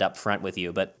hand up front with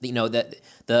you. But that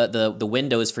the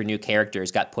windows for new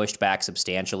characters got pushed back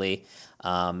substantially,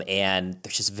 and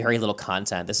there's just very little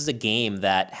content. This is a game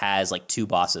that has like 2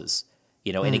 bosses.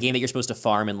 in a game that you're supposed to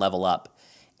farm and level up.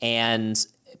 And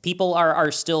people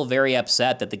are still very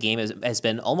upset that the game has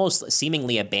been almost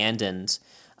seemingly abandoned.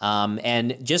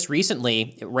 And just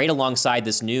recently, right alongside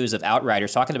this news of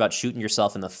Outriders talking about shooting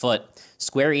yourself in the foot,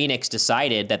 Square Enix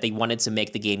decided that they wanted to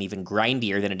make the game even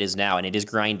grindier than it is now, and it is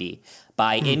grindy,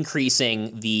 by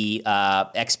increasing the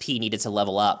XP needed to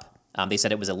level up. They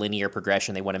said it was a linear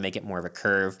progression. They want to make it more of a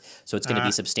curve. So it's going to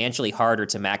be substantially harder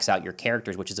to max out your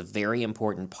characters, which is a very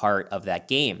important part of that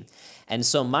game. And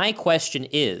so my question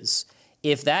is,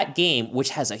 if that game,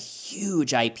 which has a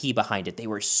huge IP behind it, they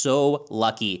were so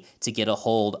lucky to get a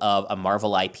hold of a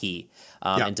Marvel IP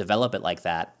and develop it like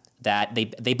that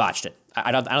they botched it.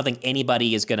 I don't think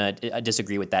anybody is going to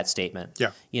disagree with that statement.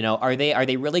 Yeah. Are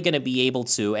they really going to be able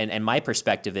to? And my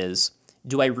perspective is,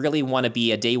 do I really want to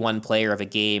be a day one player of a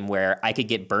game where I could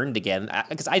get burned again?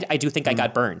 Because I do think I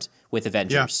got burned with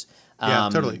Avengers. Yeah,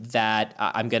 totally. That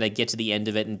I'm going to get to the end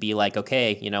of it and be like,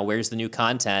 okay, where's the new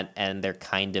content? And there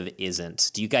kind of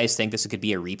isn't. Do you guys think this could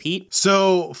be a repeat?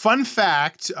 So, fun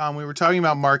fact, we were talking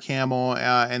about Mark Hamill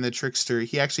and the Trickster.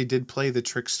 He actually did play the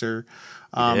Trickster.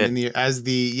 There's a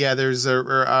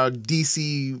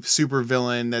DC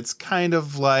supervillain that's kind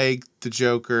of like the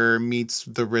Joker meets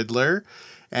the Riddler.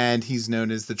 And he's known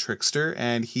as the Trickster.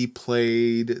 And he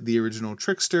played the original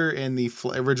Trickster in the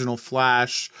original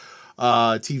Flash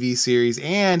TV series,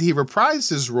 and he reprised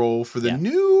his role for the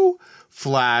new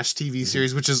Flash TV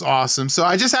series, which is awesome. So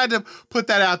I just had to put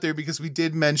that out there because we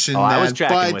did mention that. I was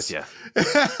tracking with you.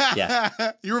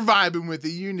 You were vibing with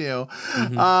it, you knew.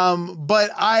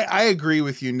 But I agree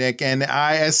with you, Nick. And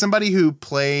I, as somebody who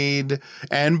played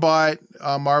and bought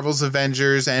Marvel's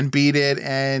Avengers and beat it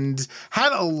and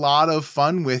had a lot of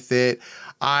fun with it,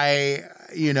 I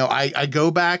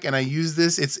go back and I use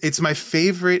this. It's my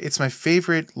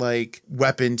favorite like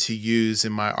weapon to use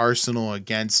in my arsenal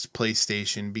against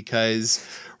PlayStation, because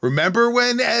remember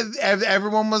when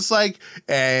everyone was like,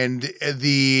 and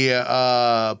the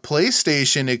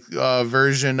PlayStation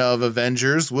version of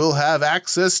Avengers will have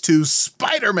access to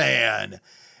Spider-Man.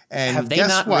 And have they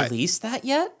not released that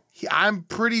yet? I'm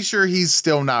pretty sure he's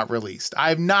still not released.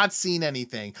 I've not seen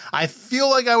anything. I feel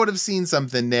like I would have seen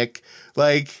something, Nick.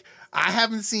 Like, I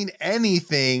haven't seen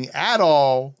anything at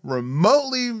all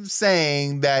remotely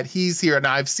saying that he's here. And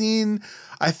I've seen,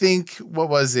 I think, what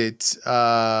was it?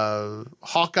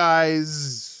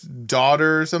 Hawkeye's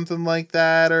daughter or something like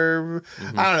that. Or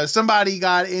I don't know. Somebody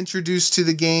got introduced to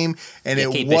the game and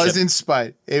it Kate wasn't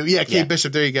Kate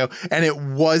Bishop. There you go. And it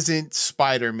wasn't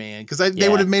Spider-Man, because they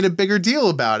would have made a bigger deal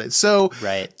about it. So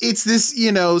it's this,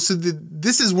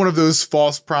 this is one of those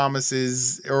false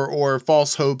promises or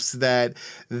false hopes that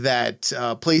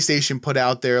PlayStation put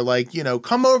out there, like,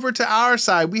 come over to our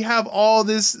side. We have all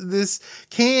this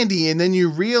candy. And then you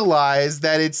realize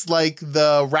that it's like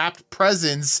the wrapped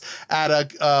presents at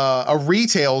a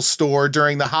retail store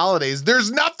during the holidays.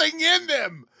 There's nothing in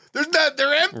them.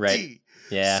 They're empty. Right.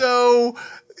 Yeah. So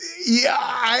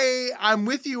I'm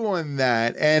with you on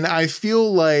that, and I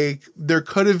feel like there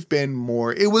could have been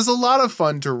more. It was a lot of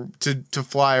fun to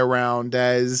fly around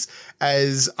as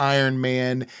Iron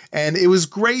Man, and it was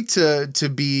great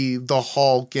to be the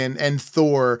Hulk and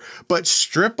Thor, but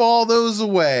strip all those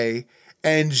away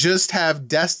and just have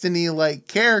Destiny-like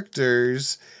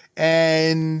characters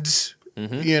and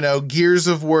Gears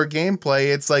of War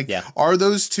gameplay. It's like, are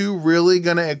those two really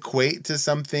going to equate to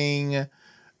something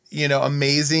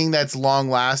amazing that's long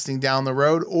lasting down the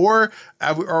road? Or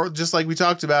just like we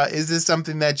talked about, is this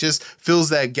something that just fills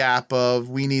that gap of,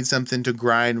 we need something to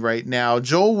grind right now?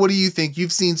 Joel, what do you think?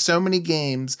 You've seen so many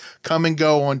games come and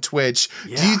go on Twitch.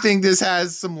 Yeah. Do you think this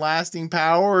has some lasting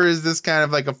power, or is this kind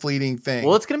of like a fleeting thing?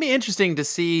 Well, it's going to be interesting to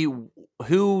see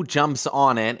who jumps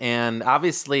on it. And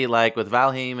obviously, like with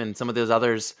Valheim and some of those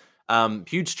others,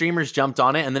 huge streamers jumped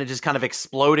on it, and then it just kind of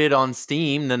exploded on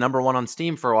Steam, the number one on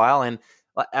Steam for a while. And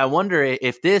I wonder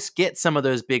if this gets some of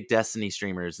those big Destiny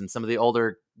streamers and some of the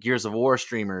older Gears of War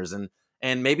streamers and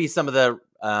maybe some of the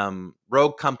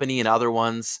Rogue Company and other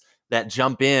ones that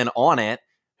jump in on it.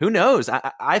 Who knows?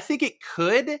 I think it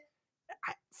could.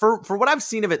 For what I've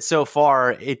seen of it so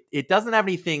far, it doesn't have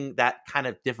anything that kind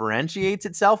of differentiates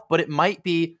itself, but it might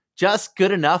be just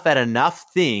good enough at enough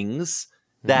things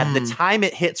that the time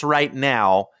it hits right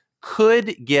now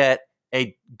could get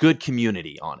a good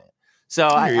community on it. So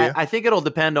I think it'll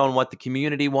depend on what the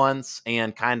community wants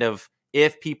and kind of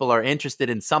if people are interested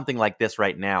in something like this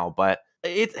right now. But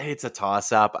it's a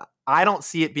toss-up. I don't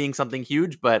see it being something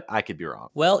huge, but I could be wrong.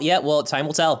 Well, time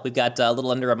will tell. We've got a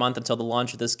little under a month until the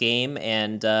launch of this game,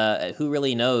 and who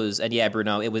really knows? And yeah,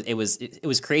 Bruno, it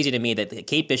was crazy to me that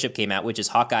Kate Bishop came out, which is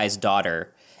Hawkeye's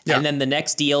daughter, Yeah. And then the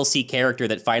next DLC character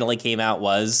that finally came out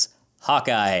was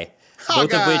Hawkeye.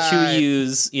 Both of which who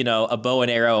use, a bow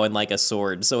and arrow and like a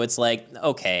sword. So it's like,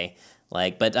 okay.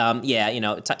 But time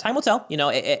will tell,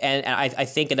 and I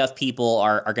think enough people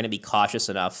are going to be cautious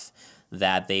enough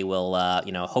that they will,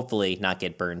 hopefully not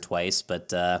get burned twice.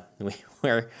 But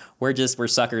we're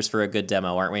suckers for a good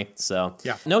demo, aren't we? So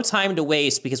yeah. No time to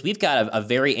waste, because we've got a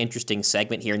very interesting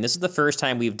segment here. And this is the first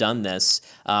time we've done this.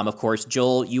 Of course,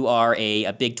 Joel, you are a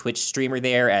big Twitch streamer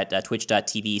there at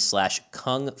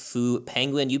twitch.tv/Kung Fu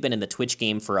Penguin. You've been in the Twitch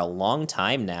game for a long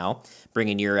time now,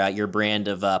 bringing your brand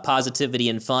of positivity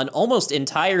and fun almost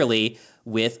entirely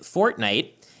with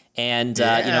Fortnite. And,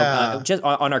 just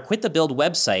on our Quit the Build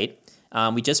website,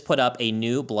 we just put up a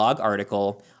new blog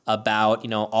article about,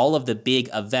 all of the big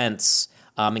events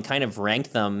and kind of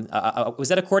ranked them. Was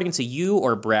that according to you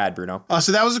or Brad, Bruno?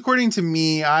 So that was according to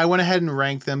me. I went ahead and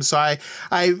ranked them. So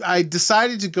I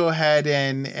decided to go ahead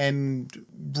and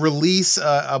release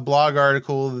a blog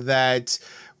article that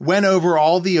went over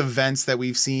all the events that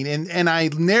we've seen, and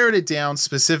I narrowed it down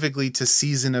specifically to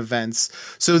season events.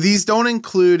 So these don't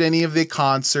include any of the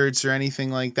concerts or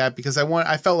anything like that, because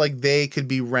I felt like they could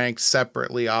be ranked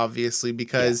separately, obviously,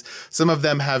 because some of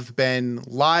them have been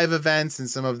live events and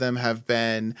some of them have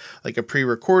been like a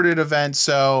pre-recorded event.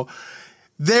 So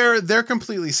they're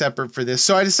completely separate for this.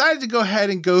 So I decided to go ahead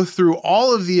and go through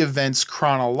all of the events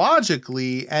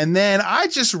chronologically, and then I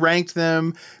just ranked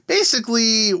them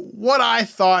basically what I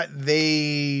thought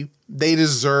they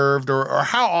deserved, or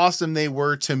how awesome they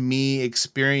were to me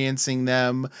experiencing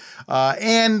them,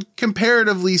 and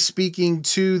comparatively speaking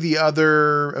to the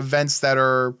other events that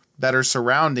are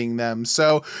surrounding them.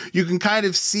 So you can kind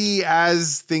of see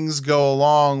as things go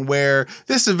along where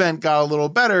this event got a little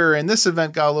better and this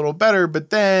event got a little better, but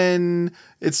then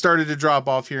it started to drop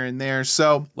off here and there.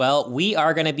 So, well, we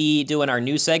are going to be doing our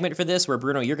new segment for this, where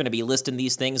Bruno, you're going to be listing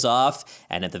these things off,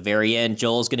 and at the very end,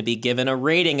 Joel's going to be given a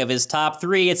rating of his top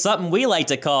 3. It's something we like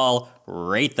to call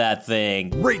Rate That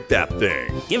Thing. Rate that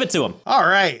thing. Give it to him. All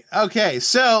right. Okay.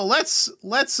 So let's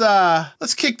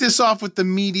kick this off with the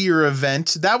Meteor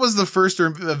event. That was the first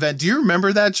event. Do you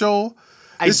remember that, Joel?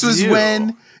 This is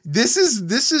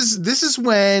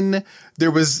when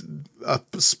there was a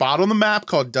spot on the map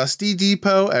called Dusty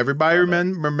Depot. Everybody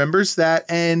remembers that.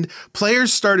 And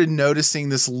players started noticing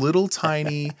this little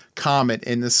tiny comet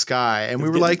in the sky. And we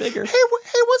were like, hey,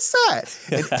 what's that?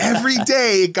 And every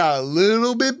day it got a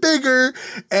little bit bigger.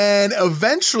 And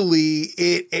eventually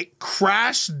it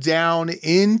crashed down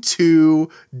into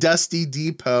Dusty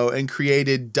Depot and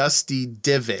created Dusty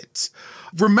Divot.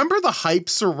 Remember the hype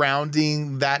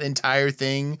surrounding that entire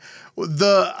thing?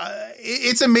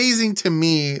 It's amazing to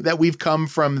me that we've come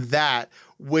from that,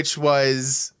 which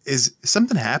was, is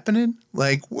something happening?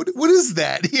 Like, what is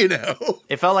that?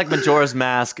 It felt like Majora's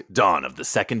Mask, Dawn of the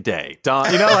Second Day. Dawn,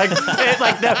 like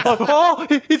that. Oh,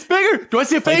 it's bigger. Do I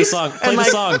see a face? Play the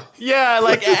song. Yeah,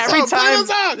 like every time.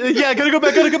 Yeah, gotta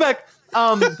go back.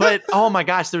 But oh my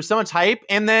gosh, there was so much hype.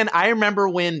 And then I remember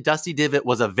when Dusty Divot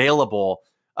was available,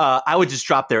 I would just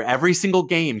drop there every single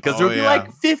game, because there would be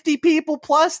like 50 people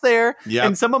plus there. Yep.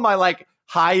 And some of my like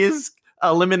highest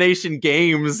elimination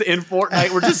games in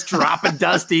Fortnite were just dropping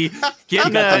Dusty,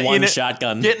 getting the one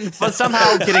shotgun,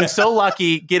 somehow getting so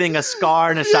lucky, getting a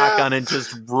scar and a shotgun and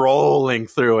just rolling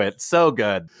through it. So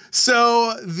good.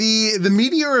 So the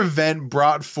Meteor event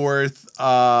brought forth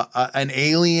an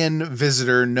alien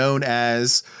visitor known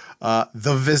as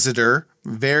the Visitor.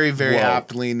 Very, very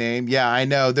aptly named. Yeah, I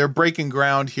know. They're breaking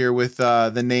ground here with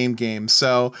the name game.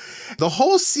 So the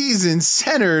whole season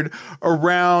centered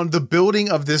around the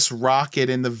building of this rocket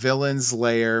in the villain's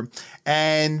lair.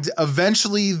 And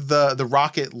eventually the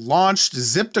rocket launched,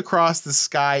 zipped across the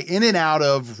sky, in and out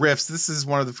of rifts. This is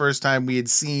one of the first time we had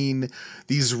seen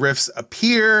these rifts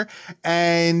appear.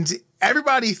 And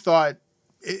everybody thought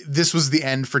this was the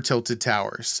end for Tilted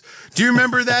Towers. Do you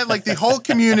remember that? Like, the whole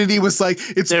community was like,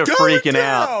 they're freaking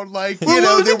down. Out. Like, we're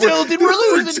losing Tilted,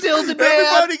 man.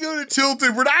 Everybody go to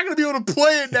Tilted. We're not going to be able to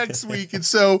play it next week. And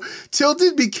so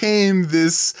Tilted became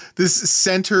this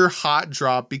center hot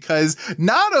drop, because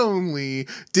not only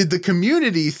did the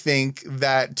community think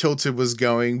that Tilted was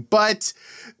going, but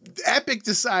Epic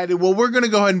decided, well, we're going to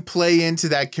go ahead and play into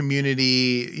that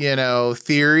community,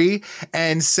 theory,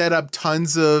 and set up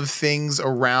tons of things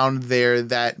around there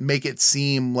that make it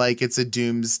seem like it's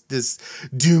this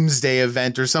doomsday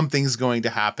event, or something's going to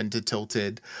happen to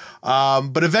Tilted.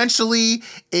 But eventually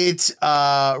it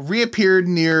reappeared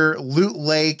near Loot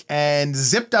Lake and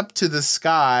zipped up to the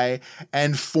sky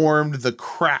and formed the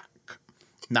Crack.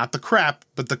 Not the crap,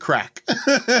 but the crack.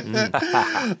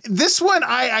 This one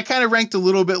I kind of ranked a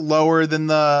little bit lower than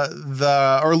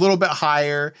or a little bit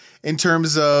higher in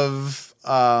terms of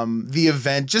the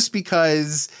event, just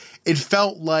because it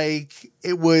felt like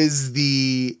it was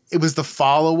the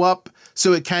follow-up.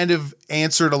 So it kind of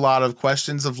answered a lot of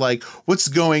questions of like, what's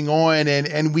going on?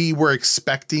 And we were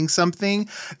expecting something.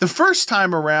 The first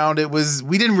time around,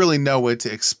 we didn't really know what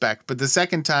to expect. But the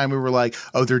second time we were like,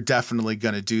 oh, they're definitely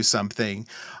going to do something.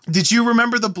 Did you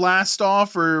remember the blast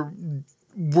off, or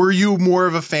were you more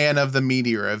of a fan of the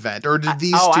Meteor event, or did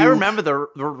these I remember the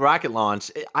rocket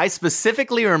launch. I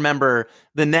specifically remember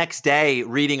the next day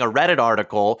reading a Reddit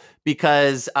article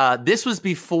because this was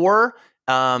before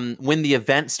when the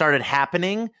event started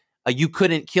happening, you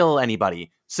couldn't kill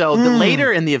anybody. So later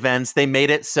in the events, they made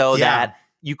it so that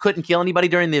you couldn't kill anybody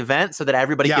during the event so that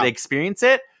everybody could experience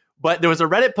it. But there was a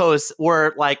Reddit post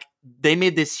where like they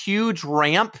made this huge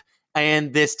ramp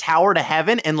and this tower to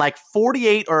heaven, and like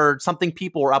 48 or something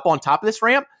people were up on top of this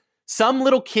ramp. Some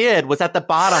little kid was at the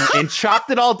bottom and chopped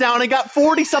it all down and got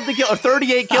 40 something kills or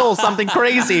 38 kills, something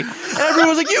crazy. And everyone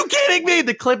was like, "You kidding me?"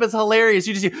 The clip is hilarious.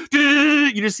 You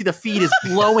just see the feed is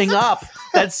blowing up.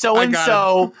 That so and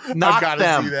so knocked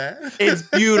them. It's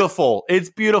beautiful. It's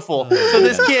beautiful. So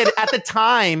this kid at the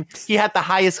time, he had the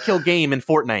highest kill game in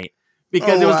Fortnite.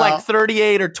 Because it was like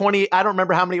 38 or 20. I don't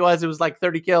remember how many it was. It was like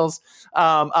 30 kills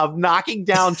of knocking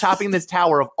down, chopping this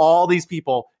tower of all these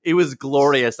people. It was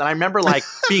glorious. And I remember like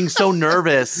being so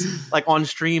nervous, like on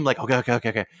stream, like,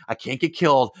 okay. I can't get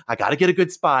killed. I got to get a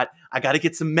good spot. I got to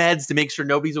get some meds to make sure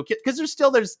nobody's okay. Because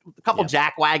there's a couple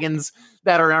jack wagons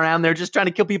that are around there just trying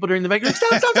to kill people during the event.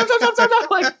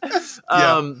 Stop. Like,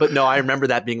 but no, I remember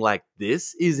that being like,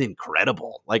 this is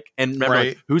incredible. Like, and remember,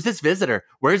 like, who's this visitor?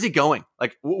 Where is he going?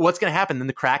 Like, what's going to happen? Then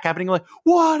the crack happening. Like,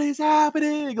 what is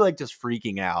happening? Like, just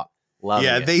freaking out.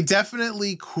 They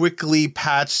definitely quickly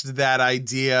patched that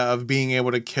idea of being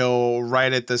able to kill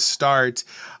right at the start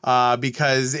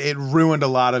because it ruined a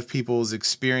lot of people's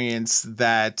experience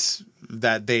that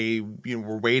they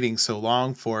were waiting so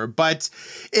long for. But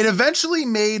it eventually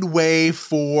made way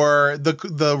for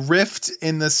the rift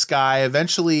in the sky.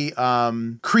 Eventually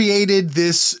created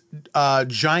this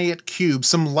giant cube.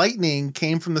 Some lightning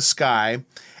came from the sky.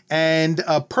 And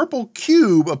a purple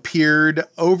cube appeared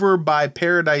over by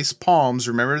Paradise Palms.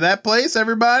 Remember that place,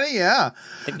 everybody? Yeah.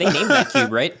 They named that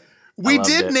cube, right? We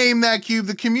did name that cube.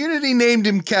 The community named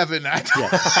him Kevin. I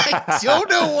don't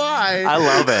know why.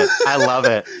 I love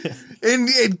it.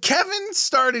 And Kevin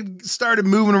started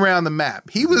moving around the map.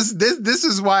 He was this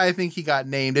is why I think he got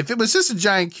named. If it was just a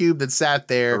giant cube that sat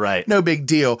there, no big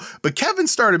deal. But Kevin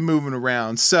started moving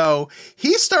around. So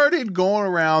he started going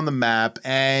around the map,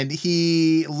 and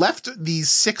he left these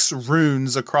 6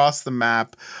 runes across the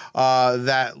map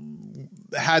that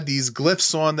had these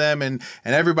glyphs on them, and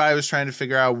everybody was trying to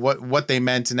figure out what they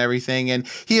meant and everything. And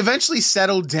he eventually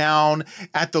settled down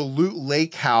at the Loot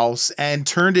Lake house and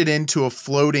turned it into a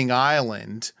floating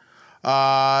island.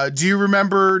 Do you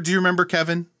remember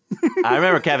Kevin? I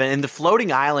remember Kevin. And the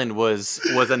floating island was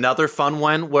another fun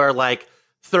one where like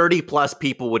 30 plus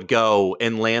people would go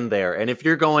and land there. And if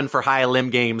you're going for high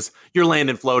limb games, you're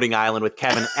landing floating island with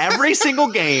Kevin every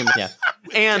single game. Yeah.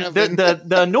 And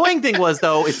the annoying thing was,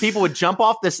 though, is people would jump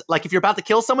off this, like if you're about to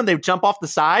kill someone, they would jump off the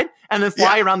side and then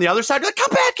fly around the other side. You're like,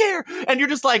 come back here. And you're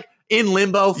just like in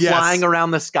limbo, flying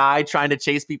around the sky, trying to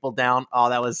chase people down. Oh,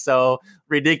 that was so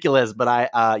ridiculous. But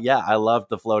I loved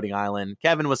the floating island.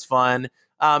 Kevin was fun.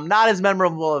 Not as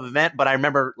memorable of an event, but I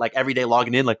remember like every day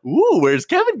logging in, like, ooh, where's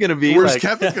Kevin gonna be? Where's like,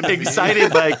 Kevin gonna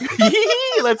excited, be? like,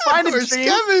 let's find him. Where's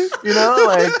Kevin? You know,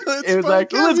 like it was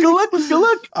like, let's go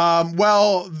look.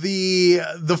 Well, the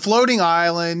floating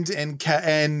island and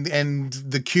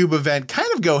the cube event kind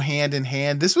of go hand in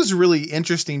hand. This was really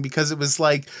interesting because it was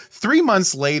like 3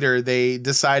 months later they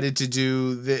decided to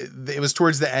do it was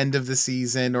towards the end of the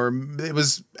season, or it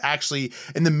was actually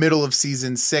in the middle of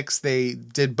season 6. They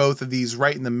did both of these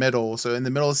right in the middle. So in the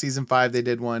middle of season 5 they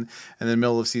did one, and in the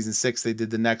middle of season 6 they did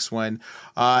the next one.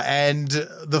 And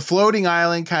the floating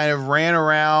island kind of ran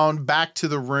around back to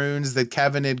the runes that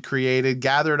Kevin had created,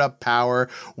 gathered up power,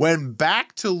 went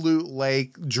back to Loot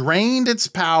Lake, drained its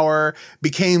power,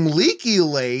 became Leaky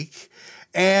Lake,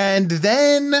 and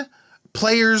then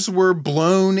players were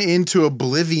blown into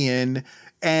oblivion.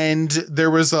 And there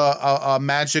was a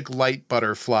magic light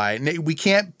butterfly. We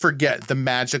can't forget the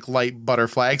magic light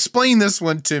butterfly. Explain this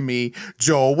one to me,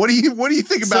 Joel. What do you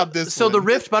think about this? So one? the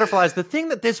Rift butterflies. The thing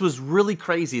that this was really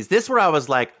crazy is this where I was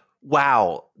like,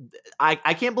 wow, I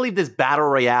can't believe this battle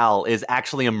royale is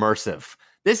actually immersive.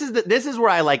 This is where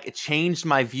I like changed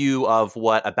my view of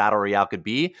what a battle royale could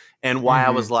be, and why I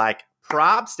was like,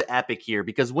 props to Epic here,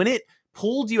 because when it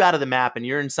pulled you out of the map and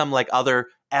you're in some like other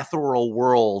ethereal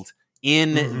world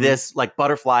in this like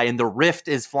butterfly and the rift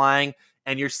is flying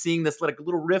and you're seeing this like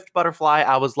little rift butterfly,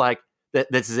 I was like,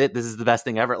 this is it. This is the best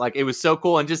thing ever. Like, it was so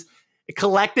cool. And just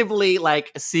collectively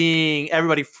like seeing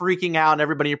everybody freaking out and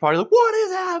everybody in your party like, what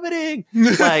is happening?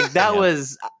 Like that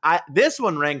was, this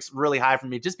one ranks really high for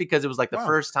me just because it was like the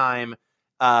first time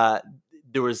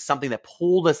there was something that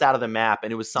pulled us out of the map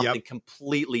and it was something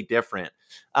completely different.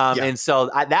 And so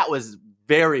that was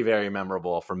very, very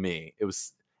memorable for me. It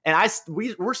was, and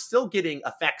we're still getting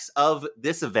effects of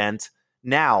this event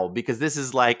now because this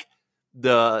is like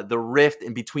the rift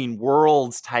in between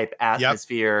worlds type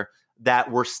atmosphere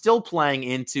that we're still playing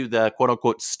into the quote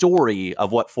unquote story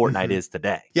of what Fortnite is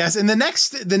today. Yes. And the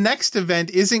next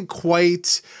event isn't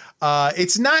quite,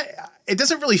 it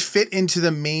doesn't really fit into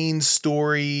the main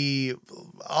story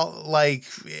like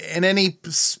in any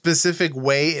specific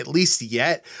way, at least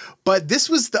yet. But this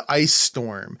was the ice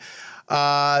storm.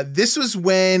 This was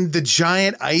when the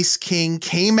giant Ice King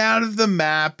came out of the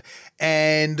map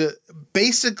and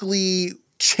basically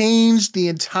changed the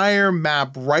entire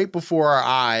map right before our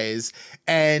eyes.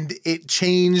 And it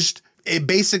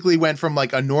basically went from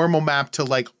like a normal map to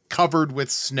like covered with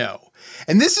snow.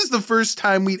 And this is the first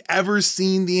time we'd ever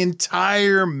seen the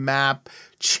entire map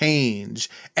change.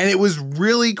 And it was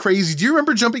really crazy. Do you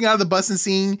remember jumping out of the bus and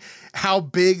seeing how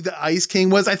big the Ice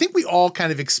King was? I think we all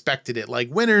kind of expected it,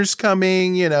 like winter's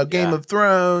coming, Game of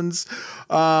Thrones.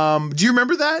 Do you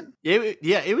remember that?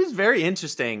 It was very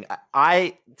interesting.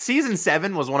 Season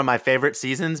 7 was one of my favorite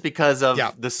seasons because of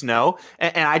the snow.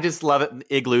 And I just love it.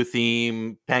 Igloo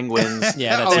theme, penguins,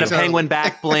 and a penguin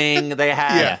back bling. They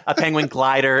had a penguin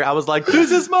glider. I was like,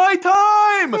 this is my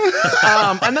time.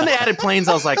 And then they added planes.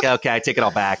 I was like, okay, I take it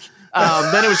all back.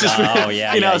 Then it was just, so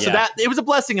that it was a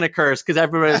blessing and a curse because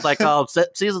everybody's like, oh,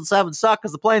 season 7 sucked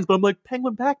because the planes. But I'm like,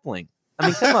 penguin back bling. I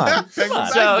mean, come on.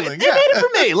 So it made it for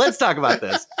me. Let's talk about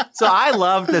this. So I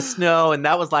loved the snow, and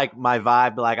that was like my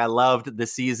vibe. Like I loved the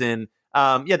season.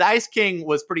 The Ice King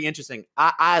was pretty interesting.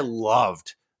 I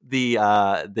loved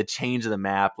the change of the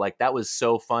map. Like that was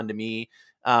so fun to me.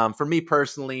 For me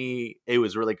personally, it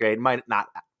was really great. It might not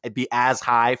be as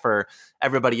high for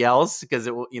everybody else because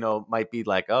it might be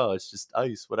like, oh, it's just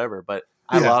ice, whatever. But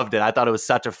I loved it. I thought it was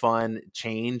such a fun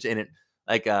change, and it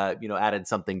added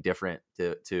something different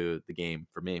to the game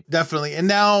for me. Definitely. And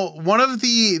now one of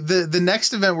the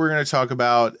next event we're going to talk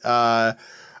about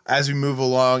as we move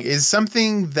along is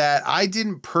something that I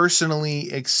didn't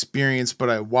personally experience, but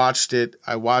I watched it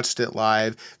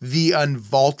live, the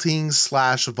unvaulting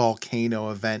 / volcano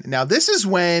event. Now this is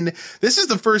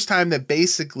the first time that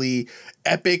basically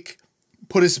Epic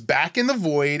put us back in the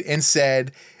void and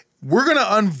said, we're going to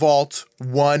unvault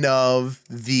one of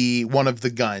the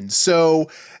guns. So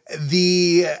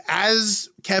as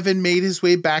Kevin made his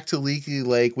way back to Leaky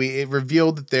Lake, it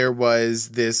revealed that there was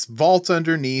this vault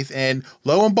underneath, and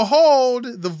lo and behold,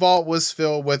 the vault was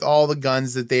filled with all the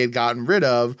guns that they had gotten rid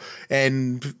of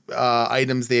and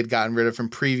items they had gotten rid of from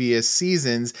previous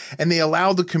seasons. And they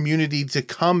allowed the community to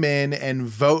come in and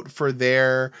vote for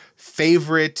their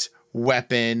favorite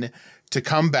weapon to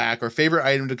come back, or favorite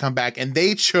item to come back, and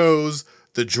they chose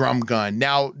the drum gun.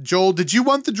 Now, Joel, did you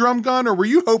want the drum gun, or were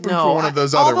you hoping for one of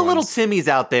those other ones? All the little Timmies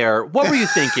out there, what were you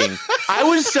thinking? I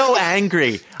was so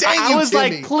angry. I was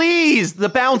Timmy. Like, please, the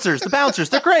bouncers,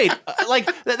 they're great. Like,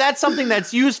 that's something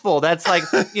that's useful. That's like,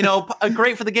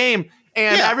 great for the game.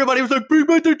 And everybody was like, bring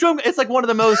back the drum. It's like one of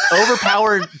the most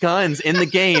overpowered guns in the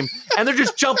game. And they're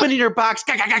just jumping in your box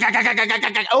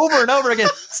over and over again.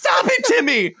 Stop it,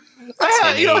 Timmy.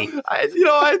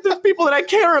 There's people that I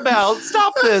care about.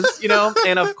 Stop this,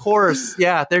 And of course,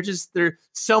 there's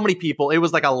so many people. It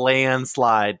was like a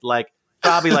landslide. Like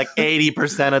probably like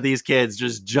 80% of these kids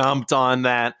just jumped on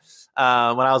that. When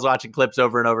I was watching clips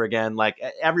over and over again, like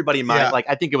everybody in my, like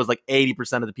I think it was like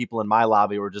 80% of the people in my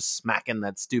lobby were just smacking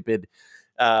that stupid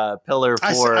pillar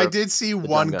for. I did see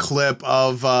one clip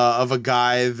of a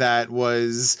guy that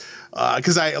was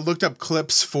because I looked up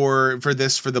clips for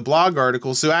the blog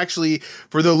article. So actually,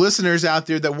 for the listeners out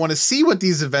there that want to see what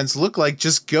these events look like,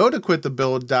 just go to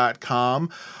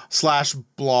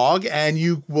quitthebuild.com/blog and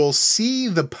you will see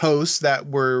the posts that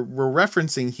we're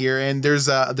referencing here. And there's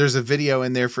a video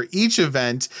in there for each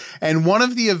event. And one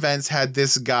of the events had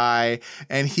this guy,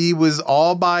 and he was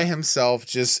all by himself,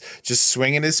 just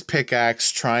swinging his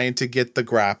pickaxe, trying to get the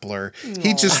grappler. Aww.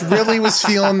 He just really was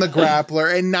feeling the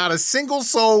grappler, and not a single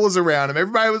soul was around him.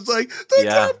 Everybody was like, the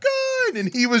drum gun,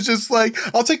 And he was just like,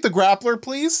 I'll take the grappler,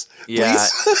 please. Yeah,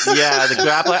 Please. yeah, the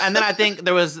grappler. And then I think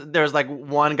there was like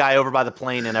one guy over by the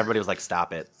plane, and everybody was like,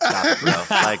 "Stop it, bro!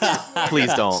 Like,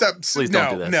 please don't, please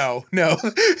don't do this." No.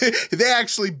 They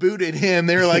actually booted him.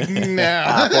 They were like,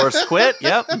 "No." Force quit.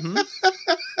 Yep. Mm-hmm.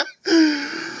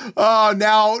 Oh,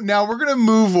 now we're gonna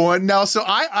move on. Now, so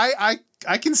I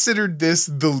considered this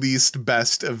the least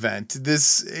best event.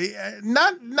 This it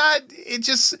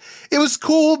was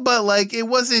cool, but like it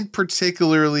wasn't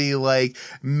particularly like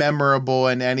memorable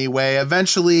in any way.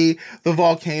 Eventually the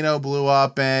volcano blew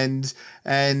up and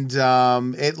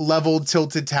it leveled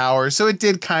Tilted Tower. So it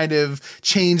did kind of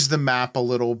change the map a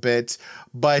little bit,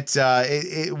 but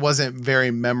it wasn't very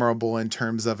memorable in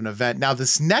terms of an event. Now,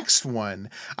 this next one,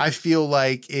 I feel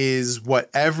like is what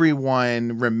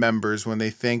everyone remembers when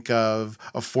they think of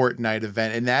a Fortnite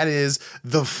event, and that is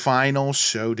the final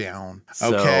showdown.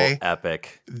 Okay? So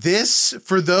epic. This,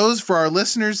 for our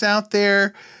listeners out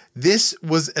there, this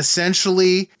was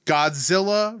essentially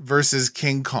Godzilla versus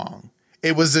King Kong.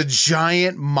 It was a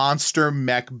giant monster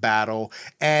mech battle,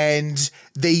 and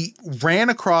they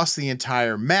ran across the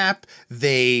entire map.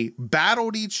 They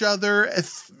battled each other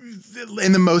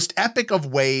in the most epic of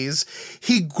ways.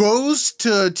 He goes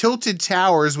to Tilted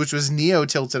Towers, which was Neo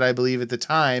Tilted, I believe, at the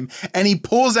time, and he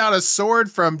pulls out a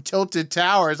sword from Tilted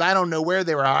Towers. I don't know where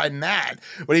they were hiding that,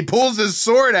 but he pulls his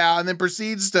sword out and then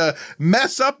proceeds to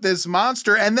mess up this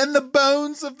monster, and then the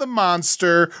bones of the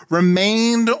monster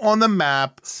remained on the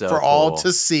map for all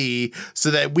to see,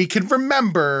 so that we can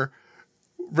remember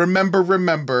the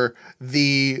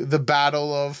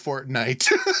battle of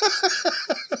Fortnite.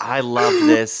 I love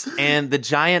this. And the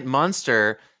giant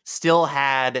monster still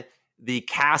had the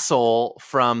castle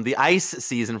from the ice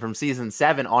season from season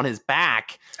 7 on his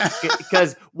back.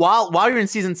 Because while you're in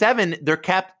season 7, there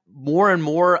kept more and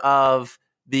more of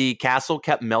the castle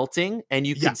kept melting, and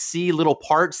you could see little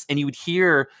parts, and you would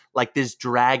hear like this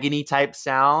dragony type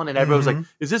sound, and everybody was like,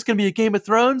 "Is this going to be a Game of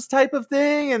Thrones type of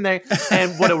thing?" And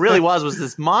what it really was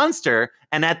this monster,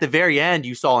 and at the very end,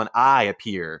 you saw an eye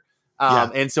appear,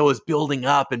 and so it was building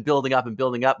up and building up and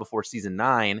building up before season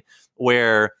 9,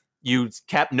 where you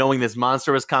kept knowing this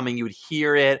monster was coming. You would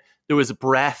hear it. There was a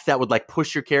breath that would like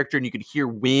push your character, and you could hear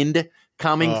wind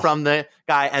coming from the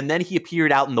guy, and then he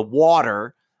appeared out in the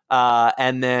water.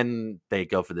 And then they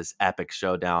go for this epic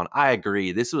showdown. I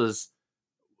agree. This was,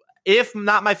 if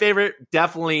not my favorite,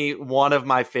 definitely one of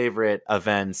my favorite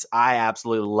events. I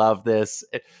absolutely love this.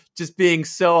 Just being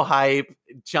so hype,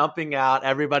 jumping out,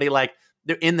 everybody like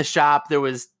they're in the shop. There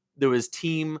was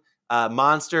Team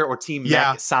Monster or Team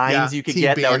Mech signs you could team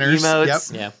get banners. That were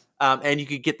emotes. Yeah. And you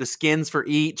could get the skins for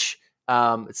each.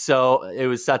 So it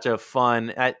was such a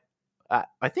fun.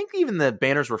 I think even the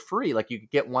banners were free. Like you could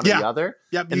get one or the other.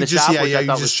 Yep. In the shop, which I thought you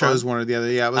just was chose fun. one or the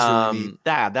other. Yeah, it was really neat.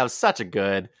 That was such a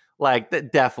good,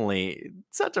 definitely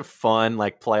such a fun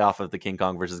playoff of the King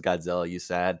Kong versus Godzilla. You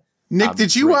said, Nick,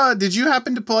 did you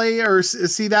happen to play or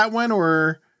see that one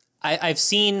or? I've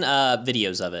seen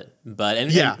videos of it, but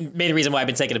and maybe the reason why I've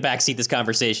been taking a backseat this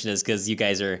conversation is because you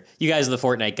guys are the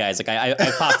Fortnite guys. Like I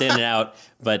popped in and out,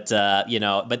 but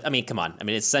but I mean, come on. I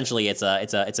mean, essentially it's a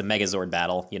Megazord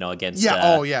battle, against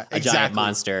a giant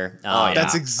monster.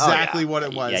 That's exactly what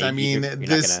it was. I mean,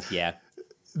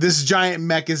 this giant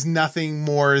mech is nothing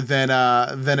more than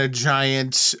a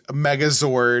giant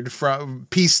Megazord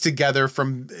pieced together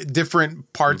from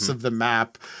different parts of the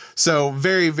map. So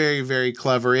very, very, very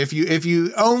clever. If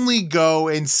you only go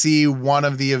and see one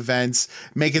of the events,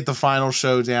 make it the final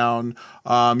showdown.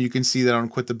 You can see that on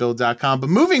quitthebuild.com. But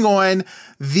moving on,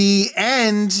 the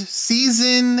end,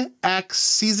 Season X,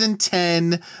 Season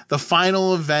 10, the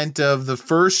final event of the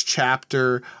first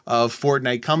chapter of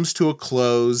Fortnite comes to a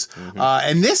close.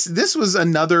 And this was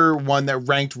another one that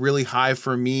ranked really high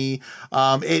for me.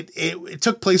 It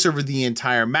took place over the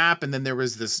entire map, and then there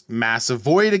was this massive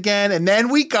void again, and then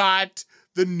we got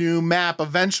the new map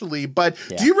eventually. But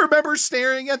do you remember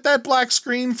staring at that black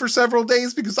screen for several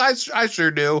days? Because I sure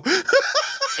do.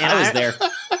 And I was there.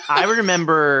 I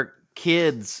remember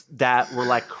kids that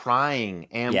were crying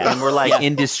and were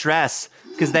in distress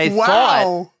because they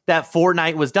thought that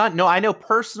Fortnite was done. No, I know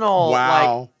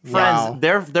personal friends.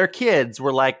 Their kids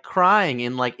were crying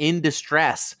and in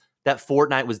distress that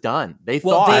Fortnite was done. They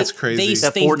thought that's crazy.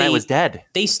 That Fortnite was dead.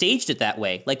 They staged it that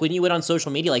way. Like when you went on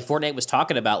social media, Fortnite was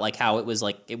talking about how it was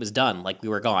it was done. We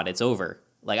were gone. It's over.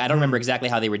 I don't remember exactly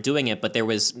how they were doing it, but there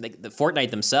was the Fortnite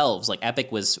themselves.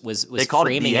 Epic was they called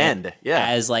framing it the end. Yeah,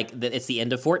 as it's the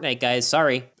end of Fortnite, guys.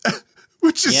 Sorry.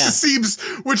 Which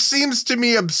seems to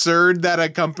me absurd that a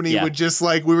company would just,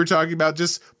 like we were talking about,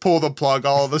 just pull the plug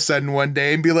all of a sudden one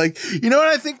day and be like, you know what,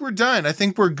 I think we're done. I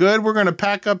think we're good. We're going to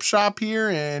pack up shop here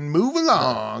and move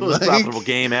along. Most profitable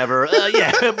game ever.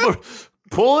 We're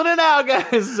pulling it out,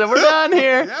 guys. So we're done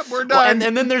here. Yeah, we're done. Well,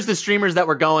 and then there's the streamers that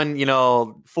were going,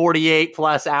 48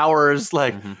 plus hours.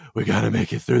 Like, we got to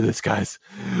make it through this, guys.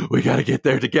 We got to get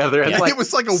there together. And it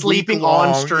was like a sleeping week long.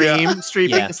 on stream,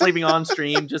 sleeping on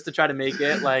stream just to try to make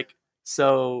it. Like,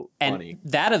 so funny.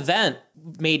 And that event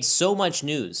made so much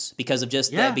news because of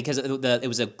just because it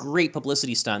was a great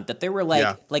publicity stunt that there were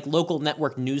like local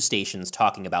network news stations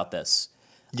talking about this.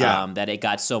 That it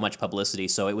got so much publicity.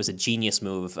 So it was a genius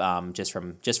move just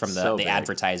from the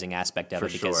advertising aspect of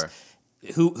it. Because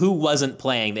who wasn't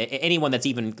playing? Anyone that's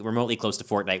even remotely close to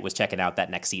Fortnite was checking out that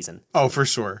next season. Oh, for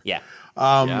sure. Yeah.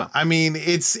 I mean,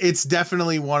 it's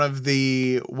definitely one of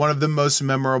the most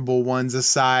memorable ones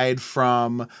aside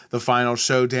from the final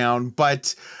showdown.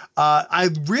 But I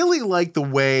really like the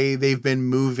way they've been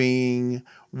moving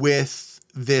with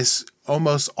this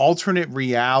almost alternate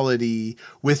reality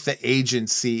with the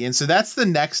agency. And so that's the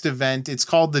next event. It's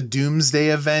called the Doomsday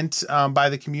event by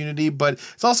the community, but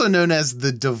it's also known as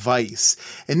the Device.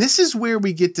 And this is where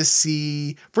we get to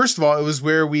see, first of all, it was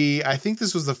where I think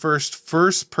this was the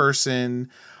first person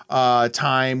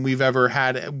time we've ever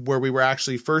had where we were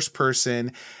actually first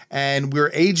person. And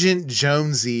we're Agent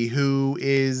Jonesy, who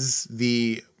is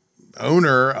the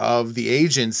owner of the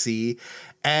agency.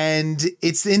 And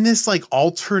it's in this like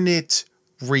alternate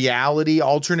reality,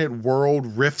 alternate world,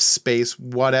 rift space,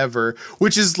 whatever,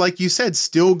 which is, like you said,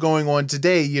 still going on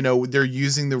today. They're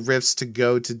using the rifts to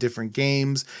go to different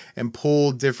games and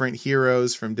pull different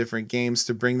heroes from different games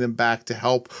to bring them back to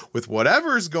help with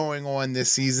whatever's going on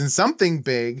this season, something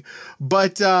big.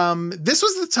 But this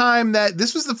was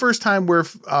the first time where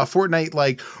Fortnite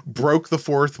like broke the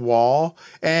fourth wall,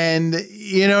 and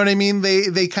you know what I mean?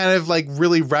 They kind of like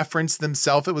really referenced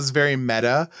themselves. It was very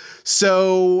meta.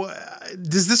 So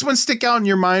does this one stick out in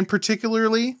your mind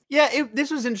particularly? Yeah,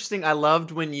 this was interesting. I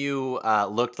loved when you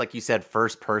looked, like you said,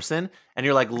 first person, and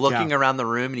you're like looking around the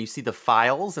room and you see the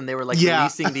files, and they were like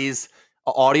releasing these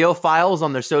audio files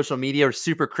on their social media, are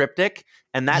super cryptic,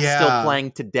 and that's still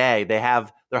playing today. They're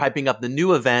hyping up the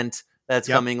new event that's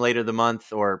coming later the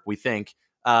month, or we think,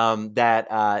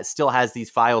 that still has these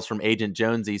files from Agent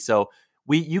Jonesy. So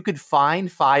you could find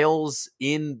files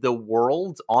in the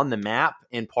world on the map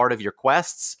in part of your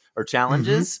quests or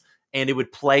challenges, and it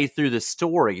would play through the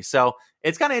story. So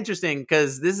it's kind of interesting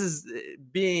because this is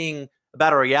being a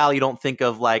battle royale. You don't think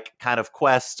of like kind of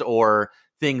quest or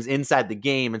things inside the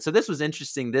game. And so this was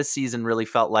interesting. This season really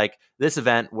felt like this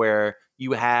event where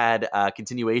you had a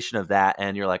continuation of that,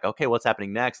 and you're like, okay, what's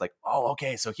happening next? Like, oh,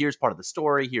 okay, so here's part of the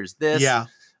story. Here's this. Yeah.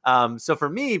 So for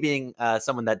me, being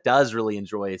someone that does really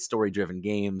enjoy story-driven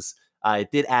games,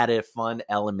 it did add a fun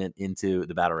element into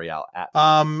the Battle Royale app.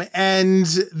 And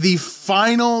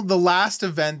the last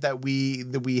event that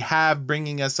we have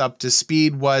bringing us up to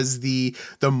speed was the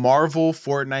Marvel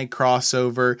Fortnite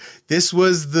crossover. This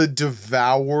was the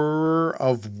Devourer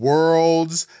of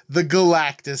Worlds, the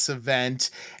Galactus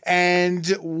event. And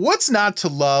what's not to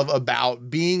love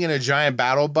about being in a giant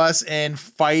battle bus and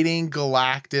fighting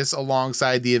Galactus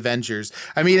alongside the Avengers?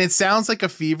 I mean, it sounds like a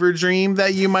fever dream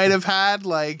that you might have had.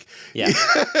 Like, these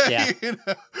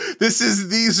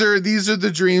are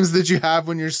the dreams that you have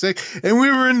when you're sick. And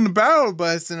we were in the battle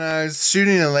bus, and I was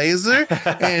shooting a laser,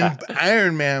 and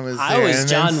Iron Man was there. I was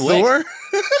John Wick.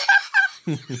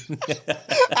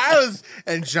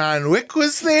 And John Wick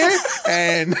was there,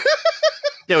 and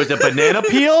there was a banana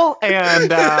peel,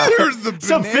 and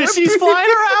some fishies flying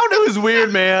around. It was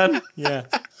weird, man. Yeah.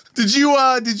 Did you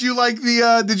like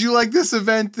this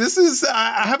event? This is,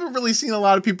 I haven't really seen a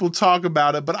lot of people talk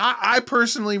about it, but I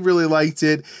personally really liked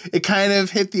it. It kind of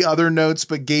hit the other notes,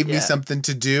 but gave me something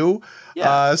to do.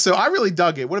 Yeah. So I really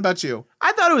dug it. What about you?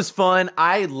 I thought it was fun.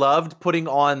 I loved putting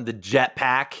on the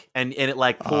jetpack, and it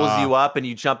like pulls you up and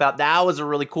you jump out. That was a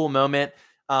really cool moment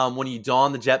when you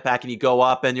don the jetpack and you go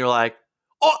up and you're like,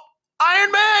 oh,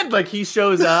 Iron Man! Like, he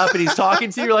shows up and he's talking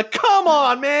to you. You're like, come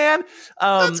on, man.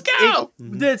 Let's go.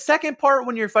 The second part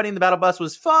when you're fighting the battle bus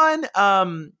was fun.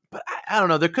 But I don't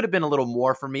know. There could have been a little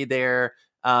more for me there.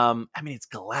 I mean, it's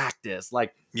Galactus.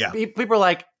 Like, people are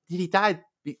like, did he die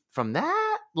from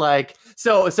that? Like,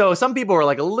 so some people were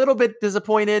like a little bit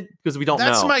disappointed because we don't know.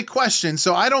 That's my question.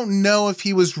 So I don't know if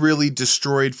he was really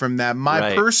destroyed from that.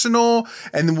 My personal,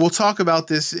 and then we'll talk about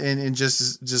this in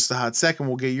just a hot second.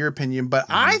 We'll get your opinion, but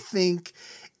I think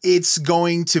it's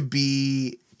going to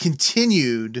be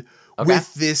continued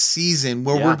with this season,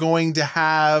 where we're going to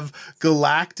have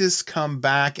Galactus come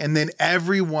back, and then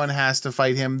everyone has to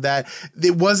fight him. That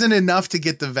it wasn't enough to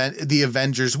get the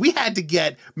Avengers. We had to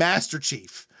get Master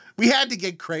Chief. We had to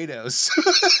get Kratos.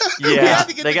 Yeah,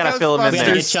 they got to fill him in there. We had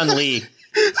to get Chun-Li.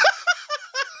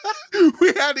 We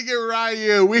had to get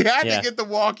Ryu. We had to get The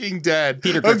Walking Dead.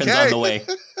 Peter Griffin's on the way.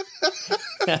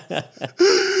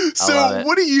 So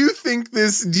what do you think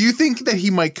do you think that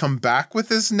he might come back with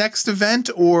this next event,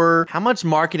 or how much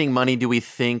marketing money do we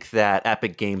think that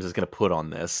Epic Games is going to put on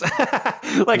this?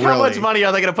 Like, how much money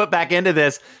are they going to put back into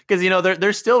this? Because, you know,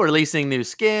 they're still releasing new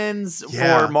skins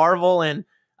for Marvel, and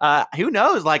who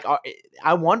knows? Like,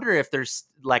 I wonder if there's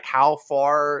like how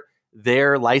far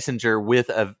their licensure with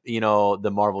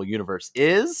the Marvel universe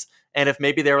is, and if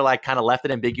maybe they were like kind of left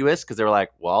it ambiguous because they were like,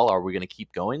 well, are we going to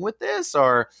keep going with this,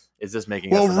 or is this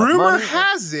making us enough money? Rumor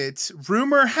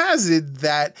has it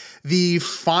that the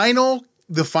final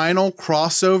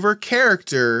crossover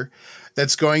character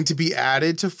that's going to be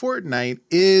added to Fortnite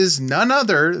is none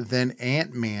other than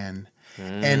Ant-Man.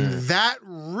 And that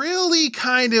really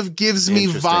kind of gives me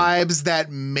vibes that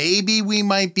maybe we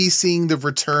might be seeing the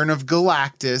return of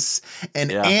Galactus,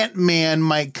 and Ant-Man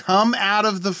might come out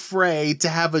of the fray to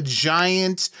have a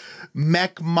giant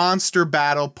mech monster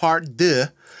battle part 2.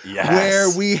 Yes. Where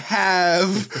we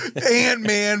have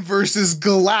Ant-Man versus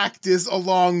Galactus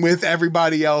along with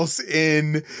everybody else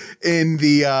in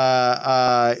the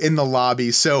lobby.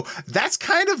 So that's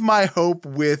kind of my hope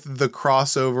with the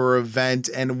crossover event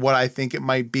and what I think it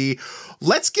might be.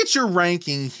 Let's get your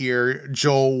ranking here,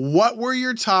 Joel. What were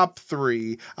your top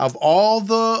 3 of all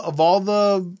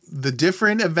the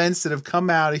different events that have come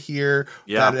out of here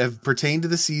that have pertained to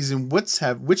the season? Which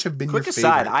have been your favorite? Quick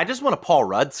aside, I just want a Paul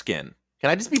Rudd skin. Can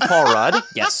I just be Paul Rudd?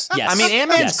 Yes. I mean,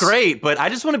 Ant-Man's great, but I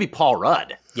just want to be Paul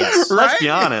Rudd. Yes. Let's be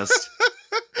honest.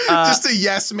 Just a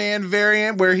yes man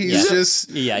variant where he's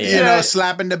just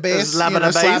slapping the bass,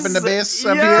 slapping the bass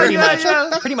up here.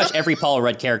 Pretty much every Paul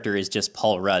Rudd character is just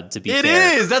Paul Rudd. To be fair, it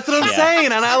is. That's what I'm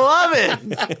saying, and I love it.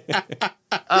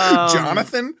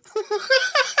 Jonathan.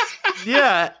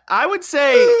 Yeah, I would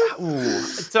say.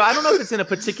 So I don't know if it's in a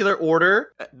particular order.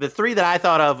 The 3 that I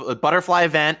thought of: a butterfly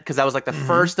event, because that was like the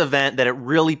first event that it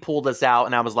really pulled us out,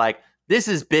 and I was like, "This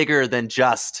is bigger than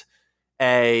just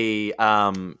a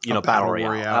battle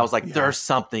royale." I was like, "There's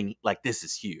something like this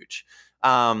is huge."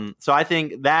 So I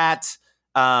think that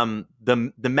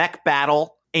the mech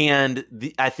battle,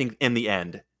 and I think in the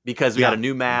end, because we had a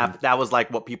new map, that was like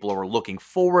what people were looking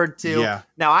forward to. Yeah.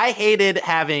 Now I hated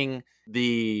having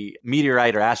the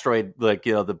meteorite or asteroid, like,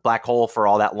 you know, the black hole for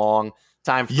all that long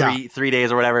time, 3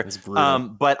 days or whatever.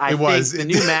 But I think the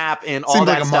new map and all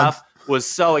that stuff was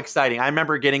so exciting. I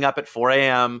remember getting up at 4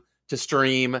 a.m. to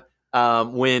stream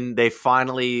when they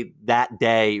finally that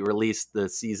day released the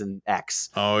season X.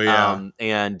 Oh yeah.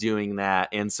 And doing that.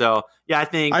 And so, I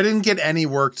think I didn't get any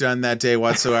work done that day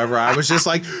whatsoever. I was just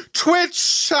like,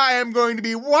 Twitch, I am going to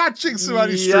be watching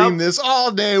somebody stream this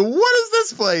all day. What is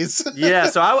this place?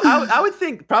 So I would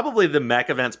think probably the mech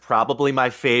event's probably my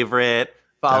favorite,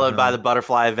 followed by the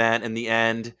butterfly event in the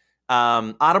end.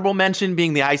 Honorable mention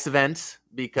being the ice event,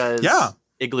 because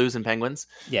igloos and penguins.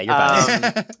 Yeah, you're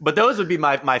bad. But those would be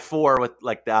my 4 with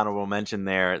like the honorable mention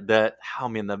there. The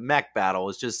mech battle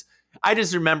is just, I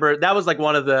just remember that was like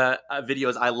one of the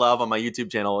videos I love on my YouTube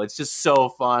channel. It's just so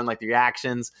fun, like the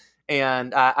reactions.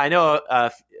 And I know,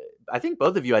 I think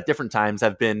both of you at different times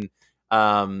have been,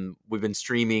 we've been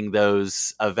streaming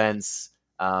those events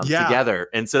together.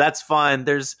 And so that's fun.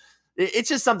 It's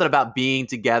just something about being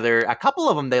together. A couple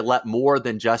of them, they let more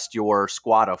than just your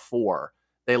squad of 4.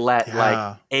 They let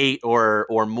like 8 or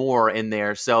more in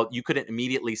there, so you couldn't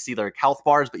immediately see their health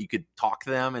bars, but you could talk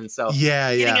to them. And so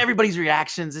getting everybody's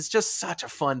reactions, it's just such a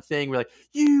fun thing. We're like,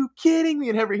 you kidding me?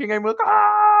 And every hearing I'm like,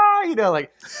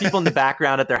 like people in the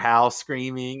background at their house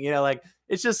screaming, like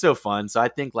it's just so fun. So I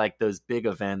think like those big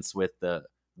events with the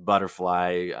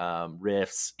butterfly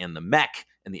riffs and the mech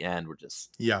in the end were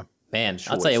just Man,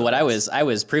 I'll tell you what, I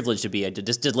was privileged to be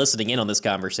just listening in on this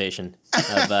conversation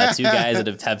of 2 guys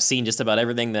that have seen just about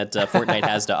everything that Fortnite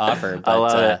has to offer. But, I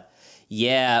love it.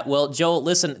 Yeah, well, Joel,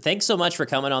 listen, thanks so much for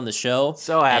coming on the show.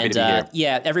 So happy to be here.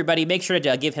 Yeah, everybody, make sure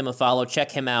to give him a follow.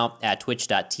 Check him out at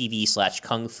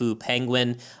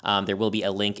twitch.tv/kungfupenguin. There will be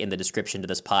a link in the description to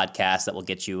this podcast that will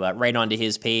get you right onto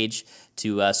his page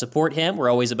to support him. We're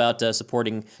always about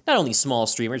supporting not only small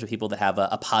streamers, but people that have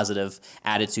a positive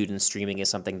attitude, and streaming is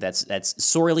something that's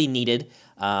sorely needed.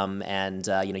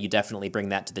 You definitely bring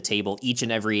that to the table each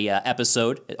and every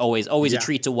episode. Always a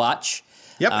treat to watch.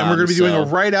 Yep, and we're going to be doing a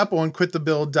write-up on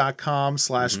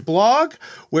quitthebuild.com/blog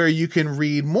where you can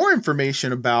read more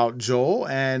information about Joel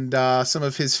and some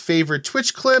of his favorite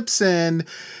Twitch clips and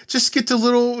just get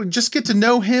to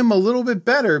know him a little bit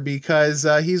better because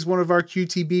he's one of our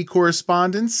QTB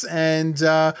correspondents, and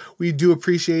we do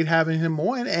appreciate having him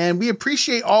on, and we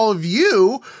appreciate all of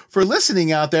you for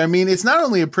listening out there. I mean, it's not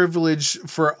only a privilege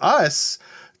for us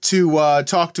to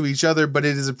talk to each other, but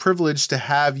it is a privilege to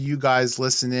have you guys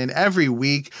listen in every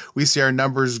week. We see our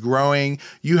numbers growing.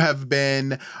 You have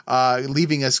been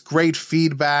leaving us great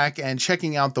feedback and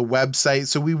checking out the website.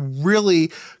 So we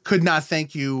really could not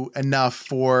thank you enough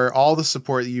for all the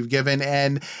support that you've given.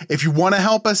 And if you want to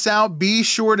help us out, be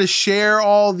sure to share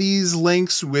all these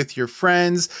links with your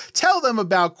friends. Tell them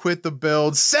about Quit the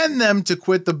Build. Send them to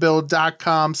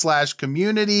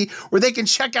quitthebuild.com/community where they can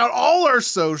check out all our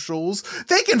socials.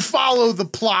 They can follow the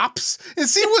plops and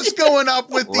see what's going up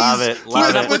with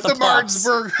with the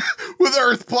Martinsburg with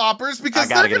Earth Ploppers, because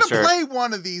they're going to play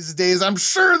one of these days. I'm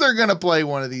sure they're going to play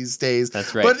one of these days.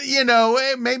 That's right. But,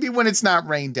 maybe when it's not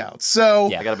rained out.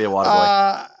 So I got to be a water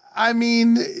boy. I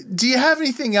mean, do you have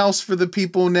anything else for the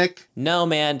people, Nick? No,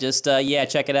 man. Just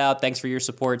check it out. Thanks for your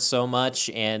support so much,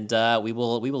 and we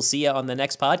will see you on the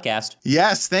next podcast.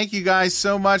 Yes, thank you guys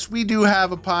so much. We do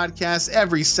have a podcast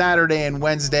every Saturday and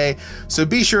Wednesday, so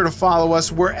be sure to follow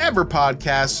us wherever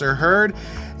podcasts are heard.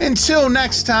 Until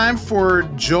next time, for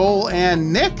Joel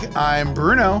and Nick, I'm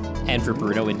Bruno. And for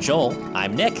Bruno and Joel,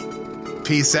 I'm Nick.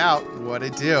 Peace out. What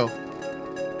it do?